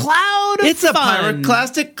pyroclastic cloud of It's a fun.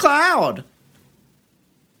 pyroclastic cloud.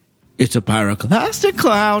 It's a pyroclastic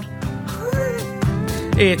cloud.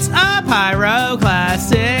 It's a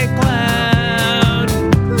pyroclastic cloud.